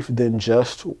life than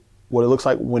just what it looks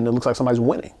like when it looks like somebody's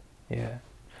winning. Yeah.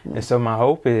 And so my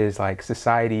hope is, like,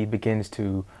 society begins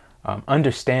to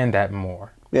understand that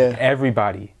more. Yeah.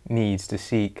 Everybody needs to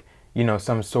seek,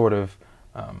 some sort of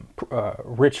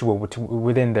ritual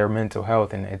within their mental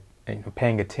health and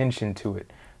paying attention to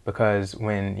it. Because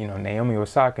when, Naomi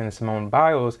Osaka and Simone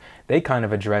Biles, they kind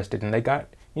of addressed it and they got,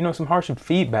 some harsh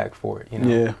feedback for it.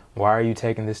 Yeah. Why are you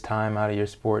taking this time out of your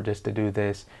sport just to do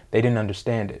this? They didn't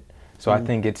understand it. So I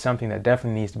think it's something that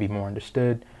definitely needs to be more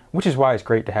understood, which is why it's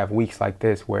great to have weeks like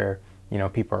this where,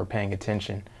 people are paying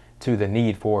attention to the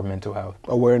need for mental health.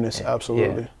 Awareness,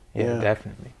 absolutely. Yeah,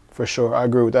 definitely. For sure. I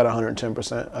agree with that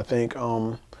 110%. I think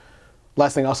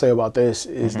last thing I'll say about this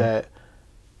is that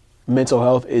mental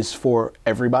health is for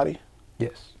everybody.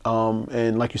 Yes.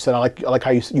 And like you said, I like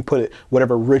how you put it,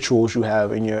 whatever rituals you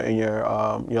have in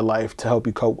your life to help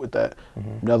you cope with that.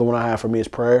 Another one I have for me is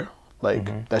prayer.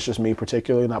 Like that's just me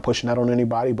particularly, not pushing that on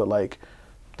anybody, but like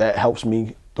that helps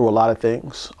me through a lot of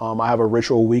things. I have a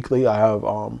ritual weekly. I have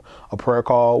a prayer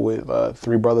call with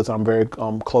 3 brothers I'm very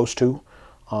close to.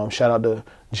 Shout out to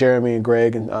Jeremy and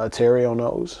Greg and Terry on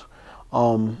those.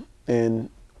 And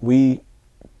we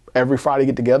every Friday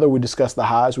get together. We discuss the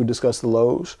highs. We discuss the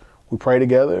lows. We pray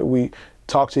together. We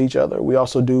talk to each other. We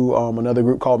also do another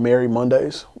group called Married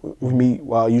Mondays. We meet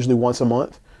usually once a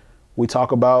month. We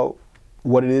talk about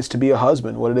what it is to be a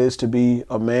husband, what it is to be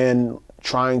a man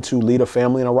trying to lead a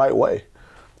family in a right way.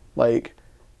 Like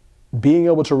being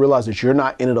able to realize that you're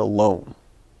not in it alone,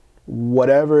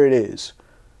 whatever it is,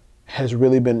 has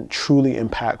really been truly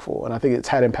impactful. And I think it's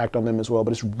had impact on them as well,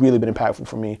 but it's really been impactful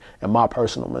for me and my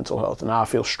personal mental health. And I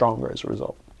feel stronger as a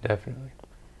result. Definitely.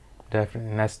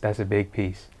 And that's a big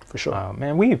piece. For sure.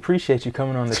 Man, we appreciate you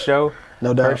coming on the show.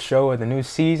 No doubt. First show of the new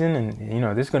season.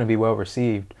 And, this is going to be well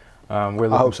received. We're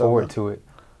looking forward to it.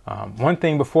 One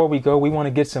thing before we go, we want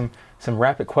to get some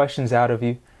rapid questions out of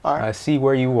you. All right. See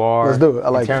where you are. Let's do it.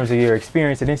 In terms of your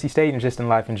experience at NC State and just in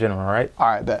life in general, all right? All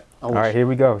right, bet. All right, here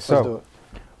we go. Let's do it.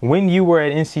 When you were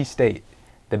at NC State,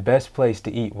 the best place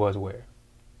to eat was where?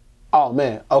 Oh,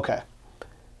 man. Okay.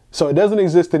 So it doesn't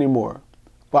exist anymore.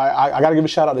 But I got to give a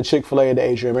shout out to Chick-fil-A and the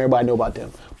Atrium. Everybody know about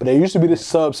them. But there used to be this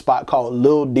sub spot called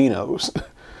Lil Dino's.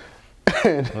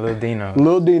 Lil Dino's.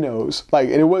 Lil Dino's. Like,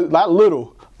 and it was not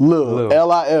Lil,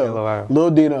 L-I-L. Lil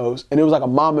Dino's. And it was like a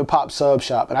mom and pop sub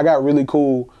shop. And I got really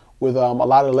cool with a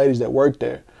lot of the ladies that worked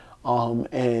there.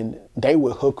 And they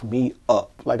would hook me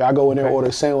up. Like I go in there, order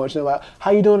a sandwich, and they're like,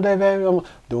 "How you doing today, baby?" I'm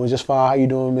doing just fine. How you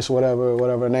doing, Miss whatever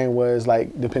her name was, like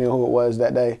depending on who it was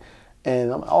that day.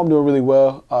 And I'm doing really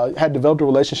well. Had developed a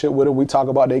relationship with them. We talk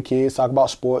about their kids, talk about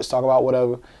sports, talk about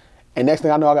whatever. And next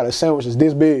thing I know, I got a sandwich that's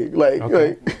this big. Like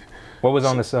what was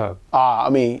on the sub? I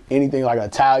mean, anything like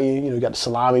Italian. You got the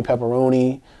salami,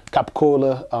 pepperoni,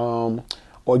 capicola,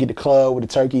 or get the club with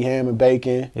the turkey, ham, and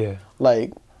bacon. Yeah.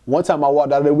 Like. One time I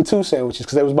walked out of there with 2 sandwiches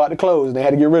because they was about to close and they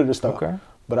had to get rid of the stuff. Okay.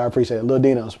 But I appreciate it. Lil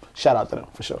Dino's. Shout out to them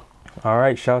for sure. All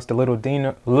right. Shouts to Lil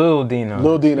Dino's. Lil Dino's.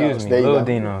 There you Lil go.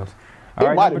 Dino's.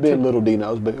 It might have been Little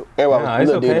Dino's, but everybody was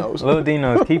Lil Dino's. Lil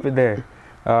Dino's. Keep it there.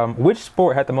 Which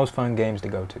sport had the most fun games to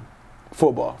go to?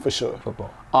 Football, for sure.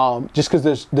 Football. Just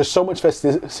because there's so much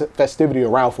festivity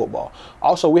around football.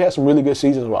 Also, we had some really good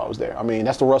seasons while I was there. I mean,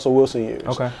 that's the Russell Wilson years.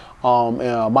 Okay.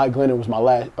 And Mike Glennon was my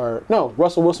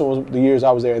Russell Wilson was the years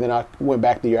I was there, and then I went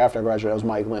back the year after I graduated. That was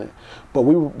Mike Glennon. But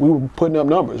we were putting up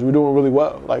numbers. We were doing really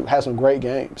well. Like, had some great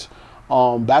games.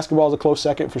 Basketball is a close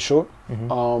second for sure.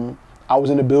 I was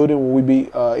in the building when we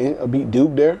beat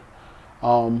Duke there.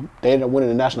 They ended up winning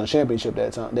the national championship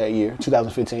that year,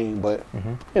 2015. But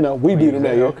we beat them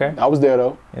that year. Okay. I was there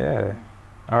though. Yeah.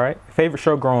 All right. Favorite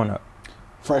show growing up?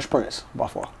 Fresh Prince, by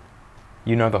far.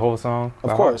 You know the whole song?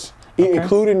 Of course,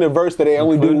 including the verse that they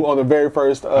only do on the very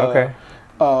first.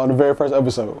 On the very first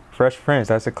episode. Fresh Prince,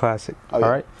 that's a classic. Oh, yeah.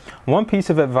 All right. One piece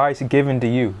of advice given to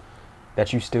you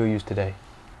that you still use today?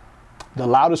 The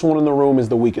loudest one in the room is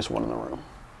the weakest one in the room.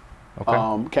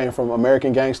 Okay. Came from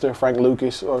American Gangster, Frank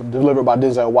Lucas, or delivered by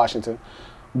Denzel Washington.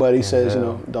 But he says,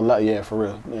 for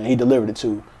real. And he delivered it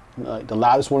too. The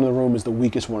loudest one in the room is the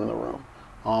weakest one in the room.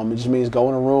 It just means go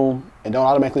in a room and don't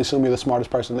automatically assume you're the smartest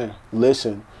person there.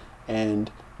 Listen and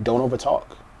don't overtalk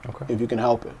if you can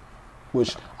help it.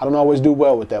 Which I don't always do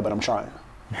well with that, but I'm trying.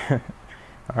 All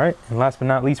right. And last but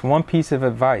not least, one piece of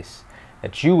advice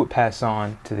that you would pass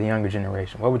on to the younger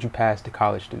generation. What would you pass to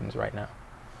college students right now?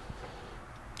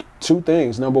 2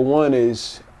 things. Number one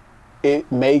is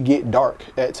it may get dark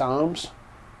at times.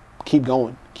 Keep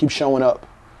going. Keep showing up.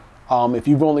 If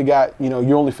you've only got,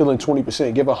 you're only feeling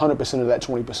 20%, give 100% of that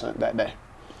 20% that day.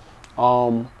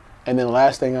 And then the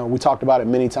last thing, we talked about it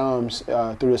many times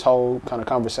through this whole kind of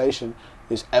conversation,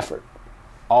 is effort.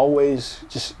 Always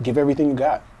just give everything you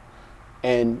got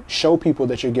and show people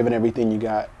that you're giving everything you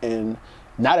got. And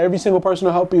not every single person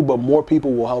will help you, but more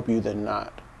people will help you than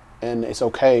not. And it's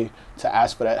okay to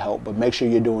ask for that help, but make sure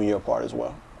you're doing your part as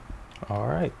well. All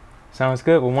right. Sounds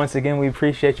good. Well, once again, we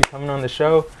appreciate you coming on the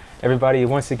show. Everybody,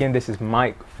 once again, this is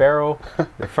Mike Ferrell,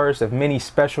 the first of many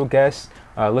special guests.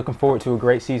 Looking forward to a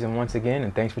great season once again,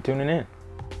 and thanks for tuning in.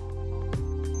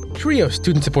 TRIO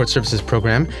Student Support Services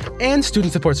Program and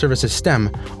Student Support Services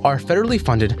STEM are federally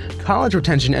funded college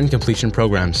retention and completion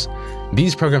programs.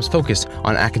 These programs focus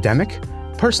on academic,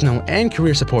 personal and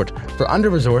career support for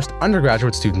under-resourced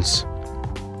undergraduate students.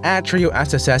 At Trio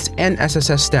SSS and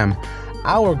SSS STEM,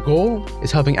 our goal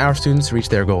is helping our students reach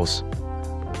their goals.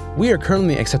 We are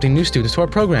currently accepting new students to our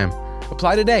program.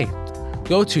 Apply today.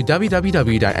 Go to www.ncsu.edu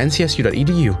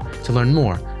to learn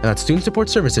more about student support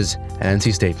services at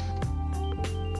NC State.